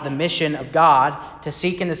about the mission of God to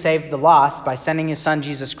seek and to save the lost by sending his Son,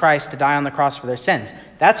 Jesus Christ, to die on the cross for their sins.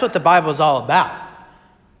 That's what the Bible is all about.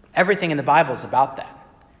 Everything in the Bible is about that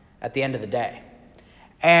at the end of the day.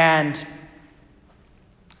 And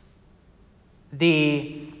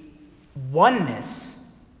the oneness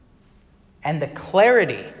and the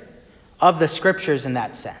clarity of the Scriptures in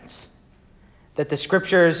that sense, that the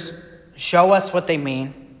Scriptures show us what they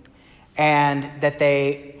mean, and that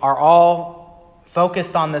they are all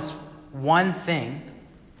focused on this one thing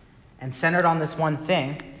and centered on this one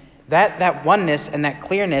thing, that oneness and that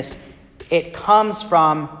clearness, it comes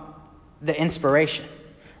from the inspiration,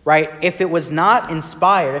 right? If it was not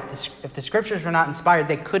inspired, if the Scriptures were not inspired,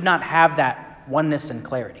 they could not have that oneness and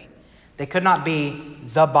clarity. They could not be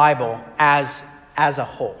the Bible as a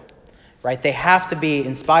whole, right? They have to be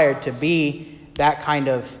inspired to be that kind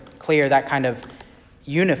of clear, that kind of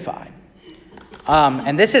unified.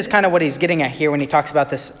 And this is kind of what he's getting at here when he talks about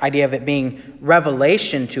this idea of it being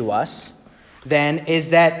revelation to us, then, is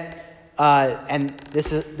that, and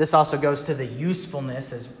this also goes to the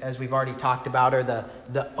usefulness, as we've already talked about, or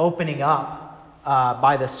the opening up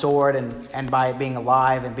by the sword and by it being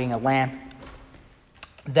alive and being a lamp,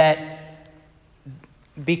 that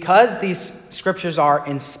because these Scriptures are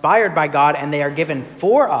inspired by God and they are given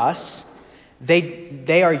for us,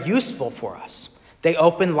 they are useful for us. They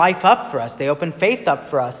open life up for us. They open faith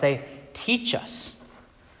up for us. They teach us.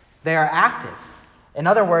 They are active. In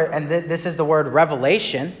other words, and this is the word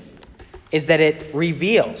revelation, is that it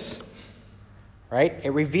reveals, right?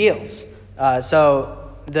 It reveals.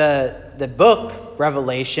 So the book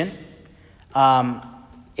Revelation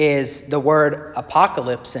is the word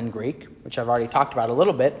apocalypse in Greek, which I've already talked about a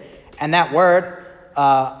little bit. And that word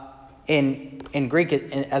in Greek,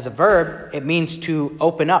 as a verb, it means to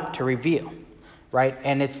open up, to reveal. Right,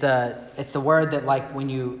 and it's the word that, like, when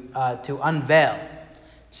you to unveil.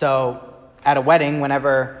 So at a wedding,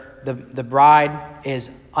 whenever the bride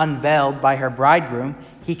is unveiled by her bridegroom,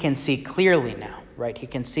 he can see clearly now, right? He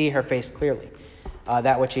can see her face clearly,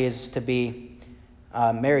 that which he is to be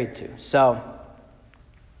married to. So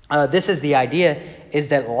this is the idea: is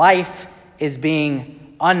that life is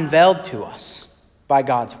being unveiled to us by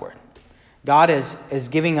God's word. God is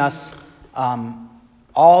giving us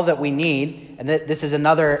all that we need, and this is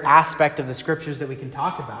another aspect of the Scriptures that we can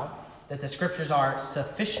talk about, that the Scriptures are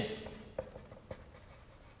sufficient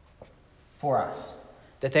for us,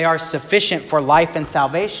 that they are sufficient for life and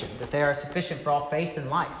salvation, that they are sufficient for all faith and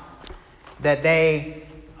life, that they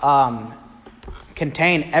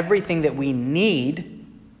contain everything that we need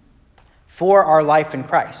for our life in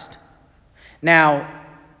Christ. Now,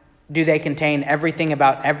 do they contain everything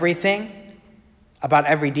about everything, about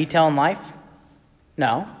every detail in life?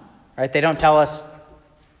 No, right? They don't tell us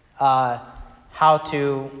how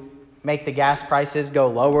to make the gas prices go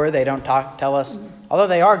lower. They don't tell us, although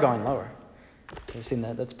they are going lower. You've seen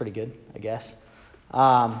that? That's pretty good, I guess.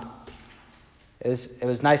 It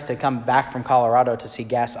was nice to come back from Colorado to see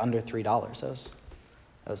gas under $3.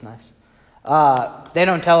 That was nice. They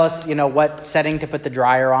don't tell us, what setting to put the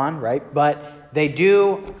dryer on, right? But they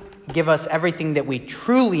do give us everything that we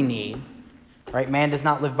truly need, right? Man does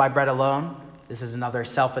not live by bread alone. This is another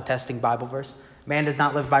self-attesting Bible verse. Man does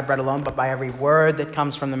not live by bread alone, but by every word that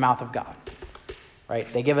comes from the mouth of God. right?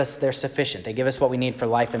 They're sufficient. They give us what we need for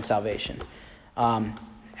life and salvation. And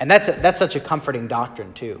that's such a comforting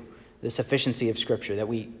doctrine too, the sufficiency of Scripture, that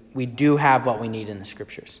we do have what we need in the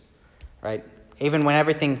Scriptures, right? Even when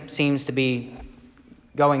everything seems to be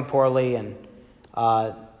going poorly and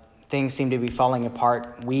things seem to be falling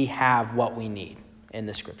apart, we have what we need in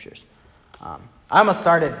the Scriptures. I almost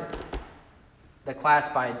started the class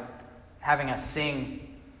by having us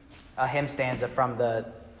sing a hymn stanza from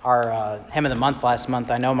our hymn of the month last month.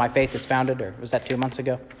 I Know My Faith is Founded, or was that 2 months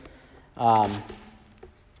ago?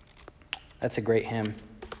 That's a great hymn.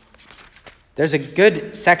 There's a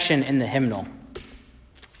good section in the hymnal.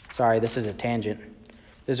 Sorry, this is a tangent.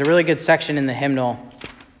 There's a really good section in the hymnal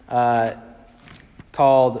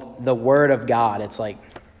called The Word of God. It's like,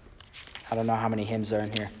 I don't know how many hymns are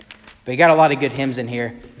in here, but you got a lot of good hymns in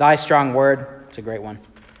here. Thy Strong Word, it's a great one.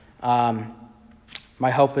 My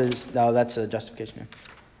Hope is, no, that's a justification hymn.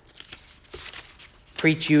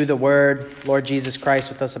 Preach you the Word, Lord Jesus Christ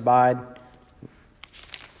with us abide.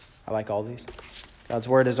 I like all these. God's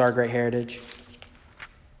Word is our great heritage.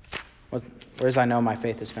 Where's I Know My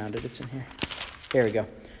Faith is Founded? It's in here. Here we go.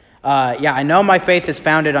 I know my faith is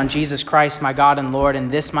founded on Jesus Christ, my God and Lord,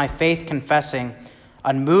 and this my faith confessing,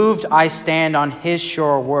 unmoved I stand on his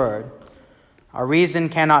sure word. Our reason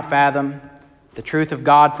cannot fathom the truth of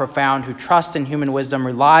God profound, who trusts in human wisdom,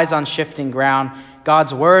 relies on shifting ground.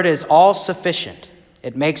 God's word is all sufficient.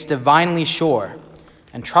 It makes divinely sure,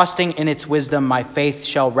 and trusting in its wisdom, my faith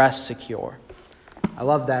shall rest secure. I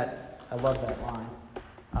love that line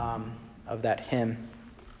of that hymn.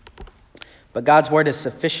 But God's word is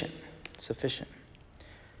sufficient.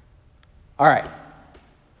 All right.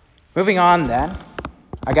 Moving on then.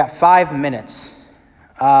 I got 5 minutes.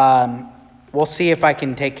 We'll see if I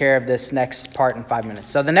can take care of this next part in 5 minutes.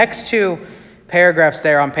 So the next 2 paragraphs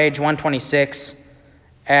there on page 126,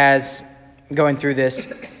 as going through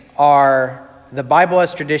this, are the Bible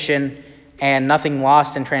as tradition and nothing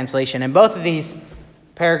lost in translation. And both of these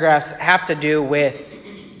paragraphs have to do with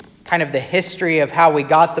kind of the history of how we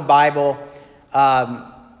got the Bible,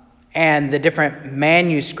 and the different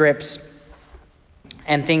manuscripts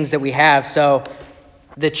and things that we have. So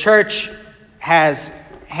the church has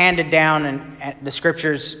handed down the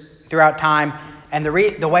scriptures throughout time, and the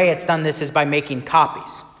way it's done this is by making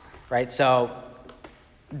copies, right? So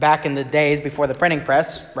back in the days before the printing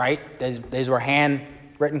press, right, these were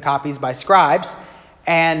handwritten copies by scribes.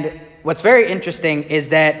 And what's very interesting is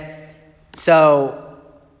that, so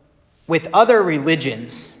with other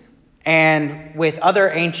religions and with other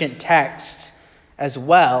ancient texts as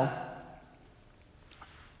well,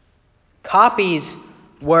 copies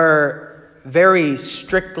were very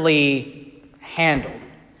strictly handled,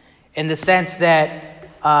 in the sense that,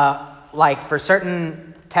 like for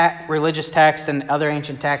certain religious texts and other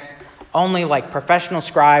ancient texts, only like professional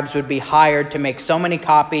scribes would be hired to make so many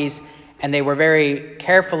copies, and they were very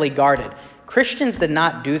carefully guarded. Christians did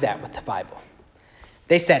not do that with the Bible.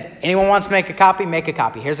 They said, anyone wants to make a copy, make a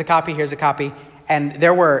copy. Here's a copy, here's a copy. And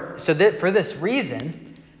for this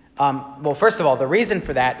reason, first of all, the reason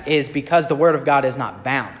for that is because the Word of God is not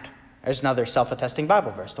bound. There's another self-attesting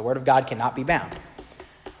Bible verse. The Word of God cannot be bound.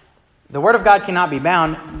 The Word of God cannot be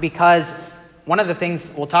bound because one of the things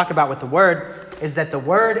we'll talk about with the Word is that the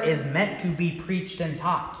Word is meant to be preached and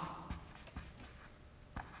taught,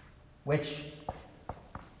 which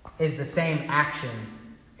is the same action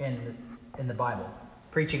in the Bible.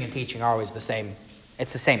 Preaching and teaching are always the same.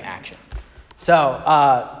 It's the same action. So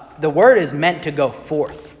the Word is meant to go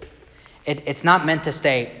forth. It's not meant to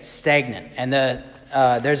stay stagnant. And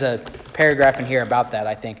there's a paragraph in here about that,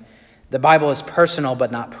 I think. The Bible is personal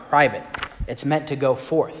but not private. It's meant to go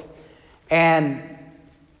forth. And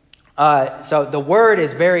so the Word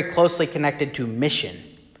is very closely connected to mission.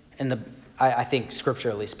 I think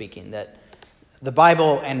scripturally speaking, that the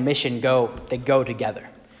Bible and mission go together,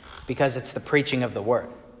 because it's the preaching of the Word.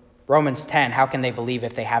 Romans 10, how can they believe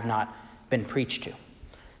if they have not been preached to?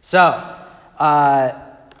 So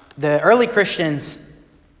the early Christians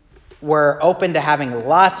were open to having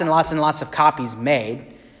lots and lots and lots of copies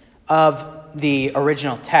made of the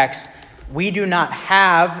original text. We do not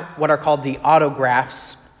have what are called the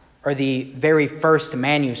autographs, or the very first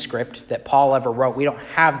manuscript that Paul ever wrote. We don't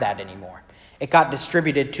have that anymore. It got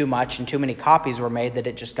distributed too much and too many copies were made that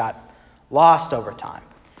it just got lost over time.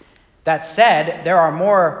 That said, there are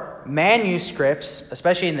more manuscripts,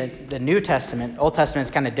 especially in the New Testament. Old Testament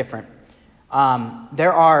is kind of different.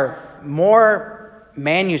 There are more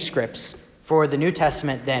manuscripts for the New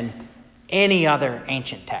Testament than any other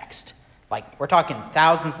ancient text. Like, we're talking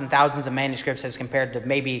thousands and thousands of manuscripts as compared to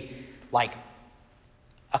maybe like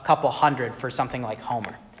a couple hundred for something like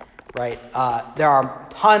Homer. right? There are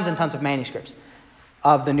tons and tons of manuscripts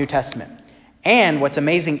of the New Testament. And what's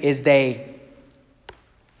amazing is they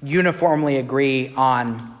uniformly agree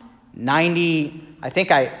on 90, I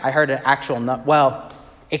think I heard an actual, well,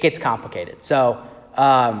 it gets complicated. So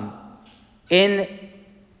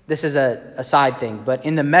this is a side thing, but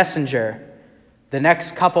in the Messenger, the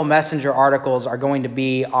next couple Messenger articles are going to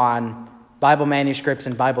be on Bible manuscripts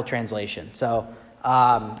and Bible translation. So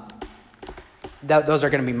those are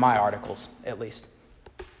going to be my articles, at least.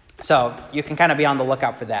 So you can kind of be on the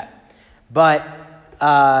lookout for that. But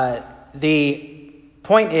the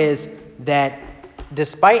point is that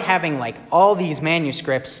despite having like all these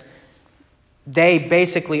manuscripts, they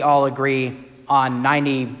basically all agree on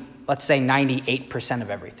 98% of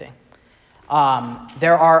everything.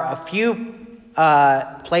 There are a few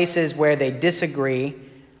places where they disagree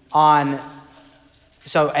on.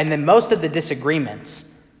 And then most of the disagreements,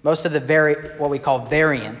 most of the what we call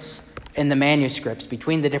variants in the manuscripts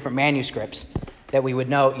between the different manuscripts that we would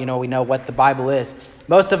know, we know what the Bible is.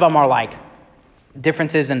 Most of them are like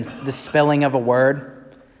differences in the spelling of a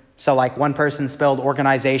word. So like one person spelled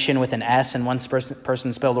organization with an S and one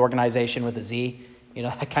person spelled organization with a Z,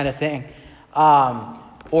 that kind of thing.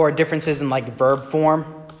 Or differences in like verb form,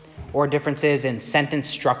 or differences in sentence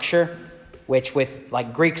structure, which with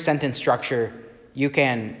like Greek sentence structure, you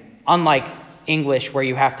can, unlike English where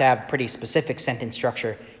you have to have pretty specific sentence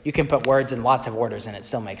structure, you can put words in lots of orders and it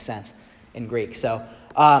still makes sense in Greek. So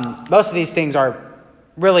most of these things are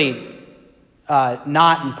really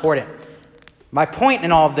not important. My point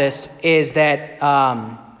in all of this is that,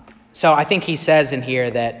 so I think he says in here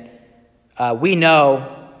that we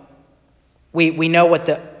know what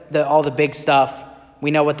all the big stuff,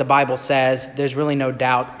 we know what the Bible says. There's really no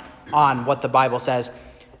doubt on what the Bible says.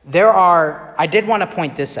 I did want to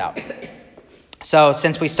point this out. So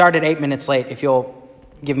since we started 8 minutes late, if you'll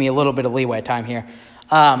give me a little bit of leeway time here.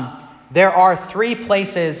 There are 3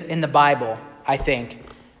 places in the Bible, I think,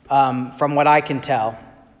 from what I can tell,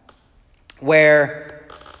 where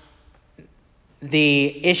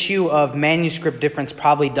the issue of manuscript difference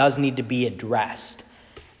probably does need to be addressed.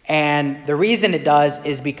 And the reason it does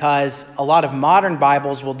is because a lot of modern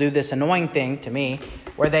Bibles will do this annoying thing to me,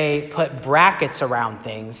 where they put brackets around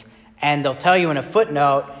things, and they'll tell you in a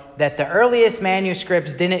footnote that the earliest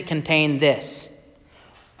manuscripts didn't contain this.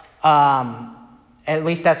 At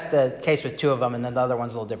least that's the case with 2 of them, and then the other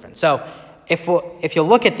one's a little different. So if you'll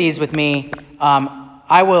look at these with me,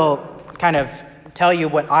 I will kind of tell you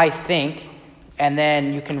what I think, and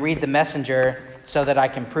then you can read the Messenger so that I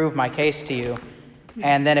can prove my case to you.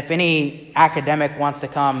 And then if any academic wants to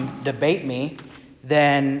come debate me,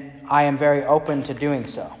 then I am very open to doing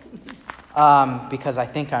so, because I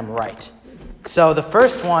think I'm right. So the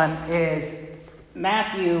first one is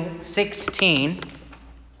Matthew 16,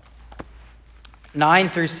 9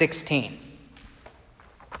 through 16.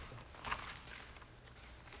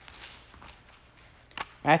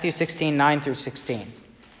 Matthew 16, 9 through 16,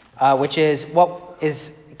 which is what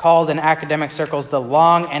is called in academic circles the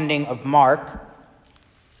long ending of Mark.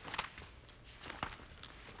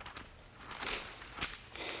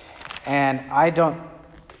 And I don't,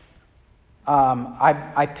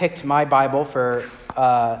 I picked my Bible for,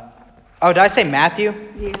 did I say Matthew?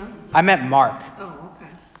 Yeah. I meant Mark. Oh,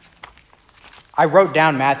 okay. I wrote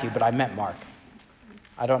down Matthew, but I meant Mark.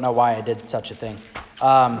 I don't know why I did such a thing.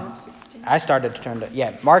 Mark 16. I started to turn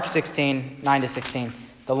to, Mark 16, 9 to 16,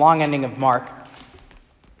 the long ending of Mark.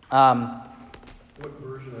 What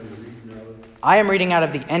version are you reading out of? I am reading out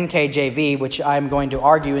of the NKJV, which I'm going to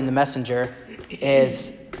argue in the Messenger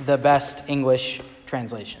is the best English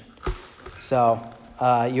translation. So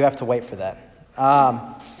you have to wait for that.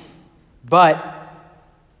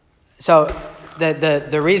 So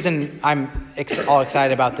the reason I'm all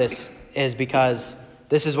excited about this is because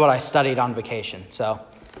this is what I studied on vacation. So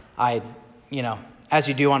as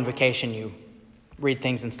you do on vacation, you read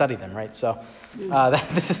things and study them, right? So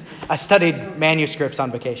I studied manuscripts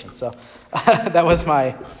on vacation. So that was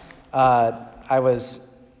I was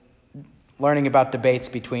learning about debates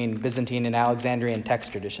between Byzantine and Alexandrian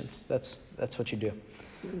text traditions. That's what you do.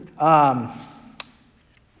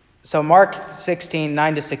 So Mark 16,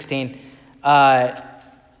 9 to 16.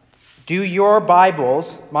 Do your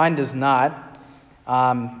Bibles, mine does not.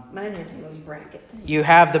 Mine has one of those bracket things. You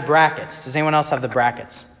have the brackets. Does anyone else have the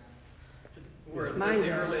brackets? Where it says Mine the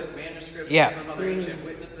does. earliest manuscripts Yeah. and some other ancient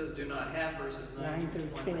witnesses do not have verses 9 through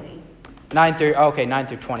 20. 9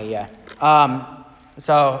 through 20, yeah.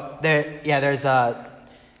 So there's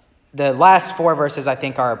the last 4 verses I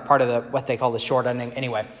think are part of what they call the short ending.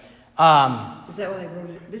 Anyway, Is that what they wrote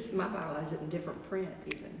it? My Bible has it in different print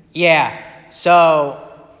even. yeah. So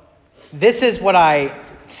this is what I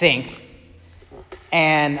think,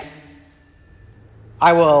 and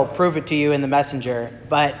I will prove it to you in the messenger,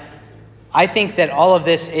 but I think that all of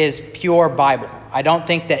this is pure Bible. I don't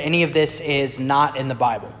think that any of this is not in the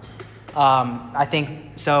Bible. I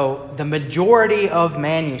think, so the majority of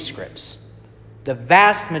manuscripts, the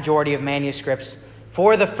vast majority of manuscripts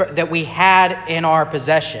that we had in our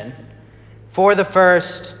possession for the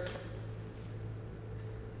first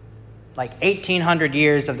 1800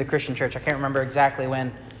 years of the Christian church. I can't remember exactly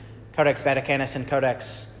when Codex Vaticanus and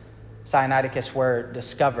Codex Sinaiticus were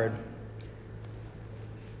discovered.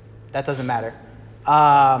 That doesn't matter.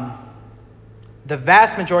 The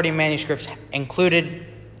vast majority of manuscripts included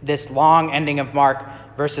this long ending of Mark,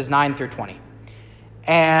 verses 9 through 20.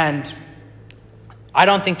 And I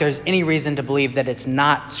don't think there's any reason to believe that it's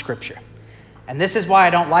not Scripture. And this is why I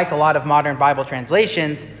don't like a lot of modern Bible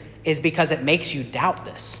translations, is because it makes you doubt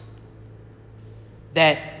this.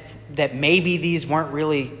 That maybe these weren't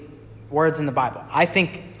really words in the Bible. I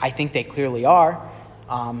think they clearly are.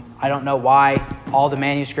 I don't know why all the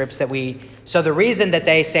manuscripts so the reason that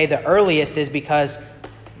they say the earliest is because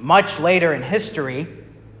much later in history,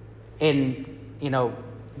 in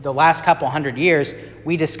the last couple hundred years,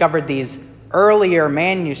 we discovered these earlier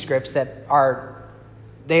manuscripts that are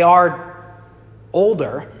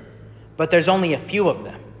older, but there's only a few of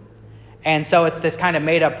them. And so it's this kind of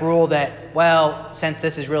made up rule that, well, since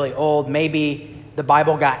this is really old, maybe the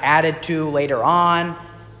Bible got added to later on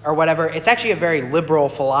or whatever. It's actually a very liberal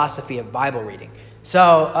philosophy of Bible reading.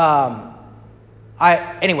 So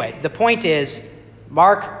anyway, the point is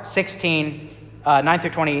Mark 16, 9 through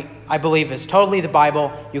 20, I believe is totally the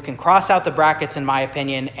Bible. You can cross out the brackets, in my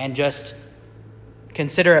opinion, and just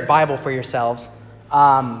consider it Bible for yourselves,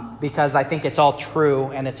 because I think it's all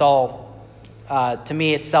true, and it's all, to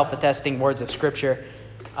me, it's self-attesting words of Scripture.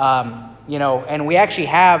 And we actually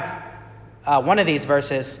have one of these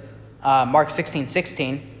verses, Mark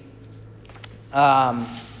 16:16.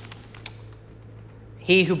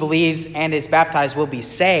 He who believes and is baptized will be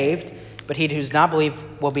saved, but he who does not believe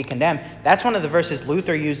will be condemned. That's one of the verses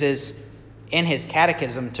Luther uses in his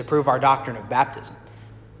catechism to prove our doctrine of baptism,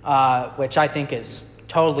 which I think is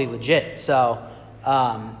totally legit. So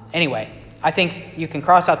anyway, I think you can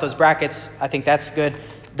cross out those brackets. I think that's good.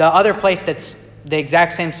 The other place that's the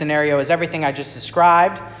exact same scenario as everything I just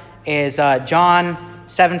described is John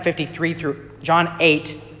 7:53 through John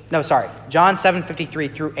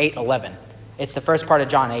 7:53 through 8:11. It's the first part of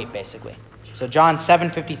John 8, basically. So John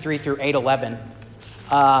 7:53 through 8:11.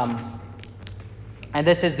 And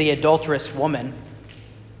this is the adulterous woman.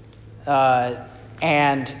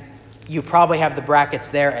 And you probably have the brackets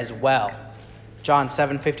there as well. John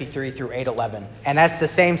 7:53 through 8:11. And that's the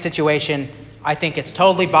same situation. I think it's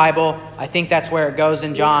totally Bible. I think that's where it goes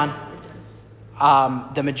in John.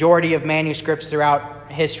 The majority of manuscripts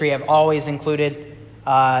throughout history have always included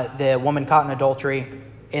the woman caught in adultery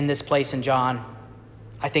in this place in John.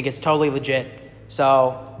 I think it's totally legit.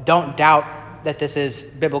 So don't doubt that this is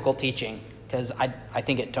biblical teaching, because I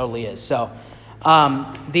think it totally is. So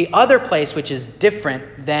the other place which is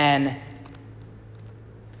different than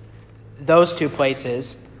those two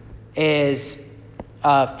places is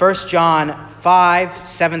 1 John 5,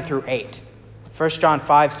 7 through 8. 1 John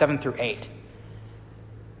 5, 7 through 8.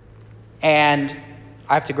 And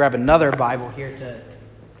I have to grab another Bible here to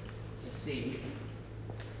see.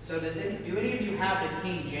 So do any of you have the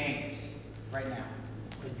King James right now?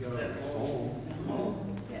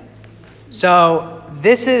 So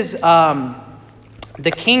this is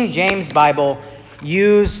the King James Bible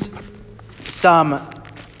used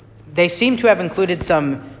they seem to have included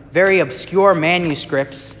some very obscure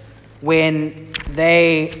manuscripts when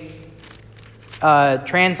they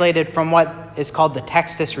translated from what is called the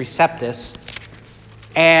Textus Receptus,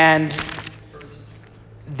 and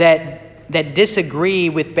that disagree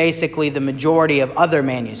with basically the majority of other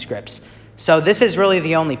manuscripts. So this is really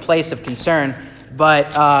the only place of concern.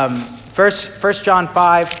 But 1 John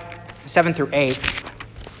 5, 7 through 8.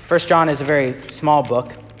 1 John is a very small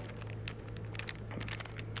book.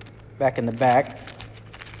 Back in the back.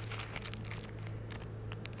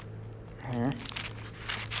 Here.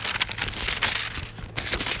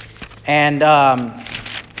 And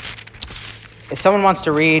if someone wants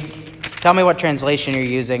to read, tell me what translation you're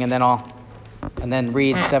using, and then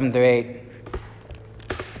read 7 through 8.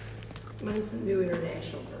 Mine's the New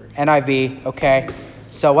International Version. NIV, okay.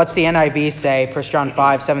 So what's the NIV say? 1 John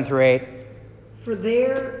 5, 7 through 8. For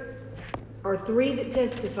there are three that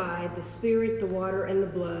testify, the Spirit, the water, and the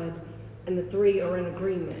blood, and the three are in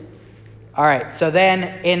agreement. All right. So then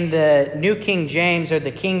in the New King James or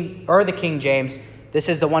the King James, this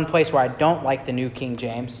is the one place where I don't like the New King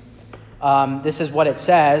James. This is what it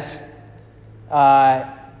says.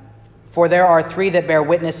 For there are three that bear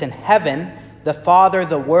witness in heaven, the Father,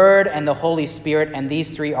 the Word, and the Holy Spirit, and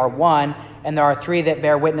these three are one. And there are three that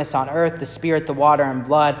bear witness on earth, the Spirit, the water, and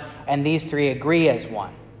blood, and these three agree as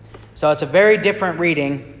one. So it's a very different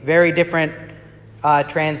reading, very different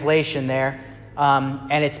translation there.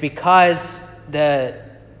 And it's because the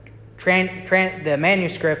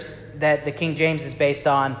manuscripts that the King James is based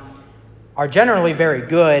on are generally very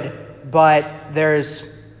good, but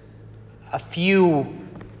there's a few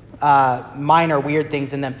minor weird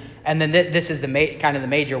things in them. And then this is kind of the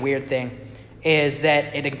major weird thing, is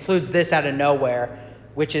that it includes this out of nowhere,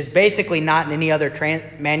 which is basically not in any other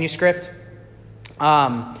manuscript.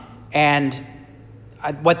 And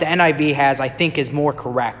what the NIV has, I think, is more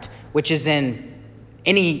correct, which is in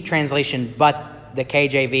any translation but the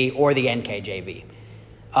KJV or the NKJV.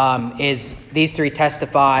 Is these three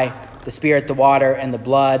testify, the Spirit, the water, and the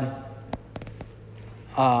blood.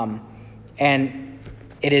 And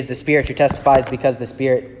it is the Spirit who testifies because the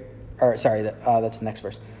Spirit, that's the next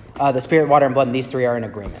verse. The Spirit, water, and blood, and these three are in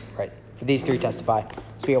agreement, right? For these three testify,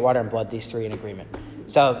 Spirit, water, and blood, these three in agreement.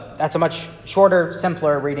 So that's a much shorter,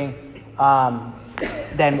 simpler reading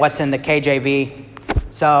than what's in the KJV.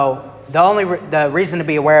 So the reason to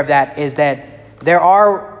be aware of that is that there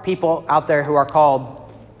are people out there who are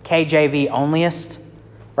called KJV onlyist,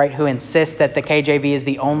 right? Who insist that the KJV is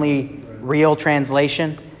the only real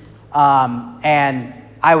translation. And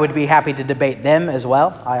I would be happy to debate them as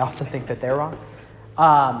well. I also think that they're wrong.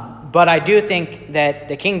 But I do think that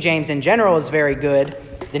the King James in general is very good.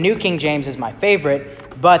 The New King James is my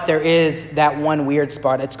favorite, but there is that one weird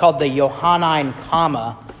spot. It's called the Johannine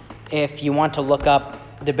comma. If you want to look up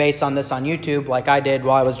debates on this on YouTube, like I did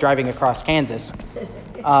while I was driving across Kansas,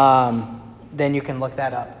 then you can look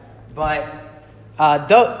that up. But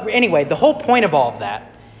anyway, the whole point of all of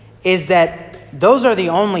that is that those are the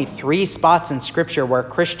only three spots in Scripture where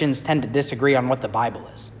Christians tend to disagree on what the Bible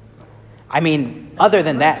is. I mean, other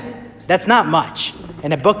than that, that's not much.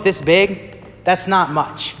 In a book this big, that's not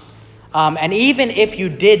much. And even if you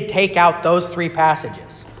did take out those three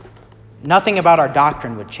passages, nothing about our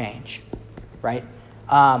doctrine would change, right?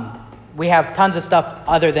 We have tons of stuff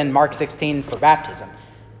other than Mark 16 for baptism.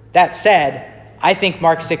 That said, I think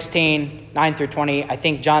Mark 16, 9 through 20, I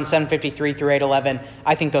think John 7:53 through 8:11,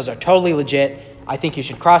 I think those are totally legit. I think you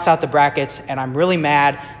should cross out the brackets, and I'm really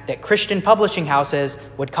mad that Christian publishing houses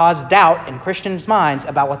would cause doubt in Christians' minds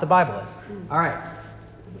about what the Bible is. All right.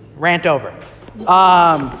 Rant over.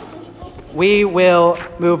 We will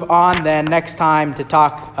move on then next time to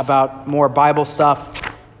talk about more Bible stuff,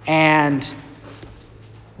 and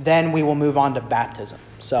then we will move on to baptism.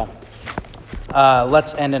 So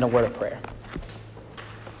let's end in a word of prayer.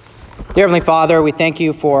 Dear Heavenly Father, we thank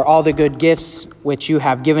you for all the good gifts which you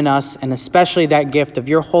have given us, and especially that gift of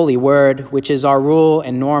your holy word, which is our rule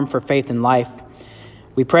and norm for faith and life.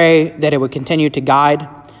 We pray that it would continue to guide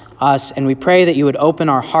us, and we pray that you would open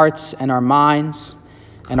our hearts and our minds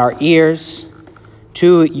and our ears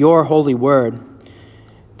to your holy word,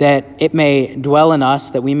 that it may dwell in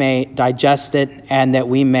us, that we may digest it, and that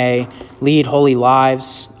we may lead holy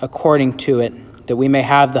lives according to it, that we may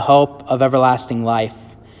have the hope of everlasting life.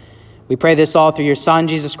 We pray this all through your Son,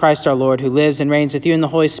 Jesus Christ our Lord, who lives and reigns with you in the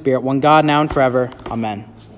Holy Spirit, one God, now and forever. Amen.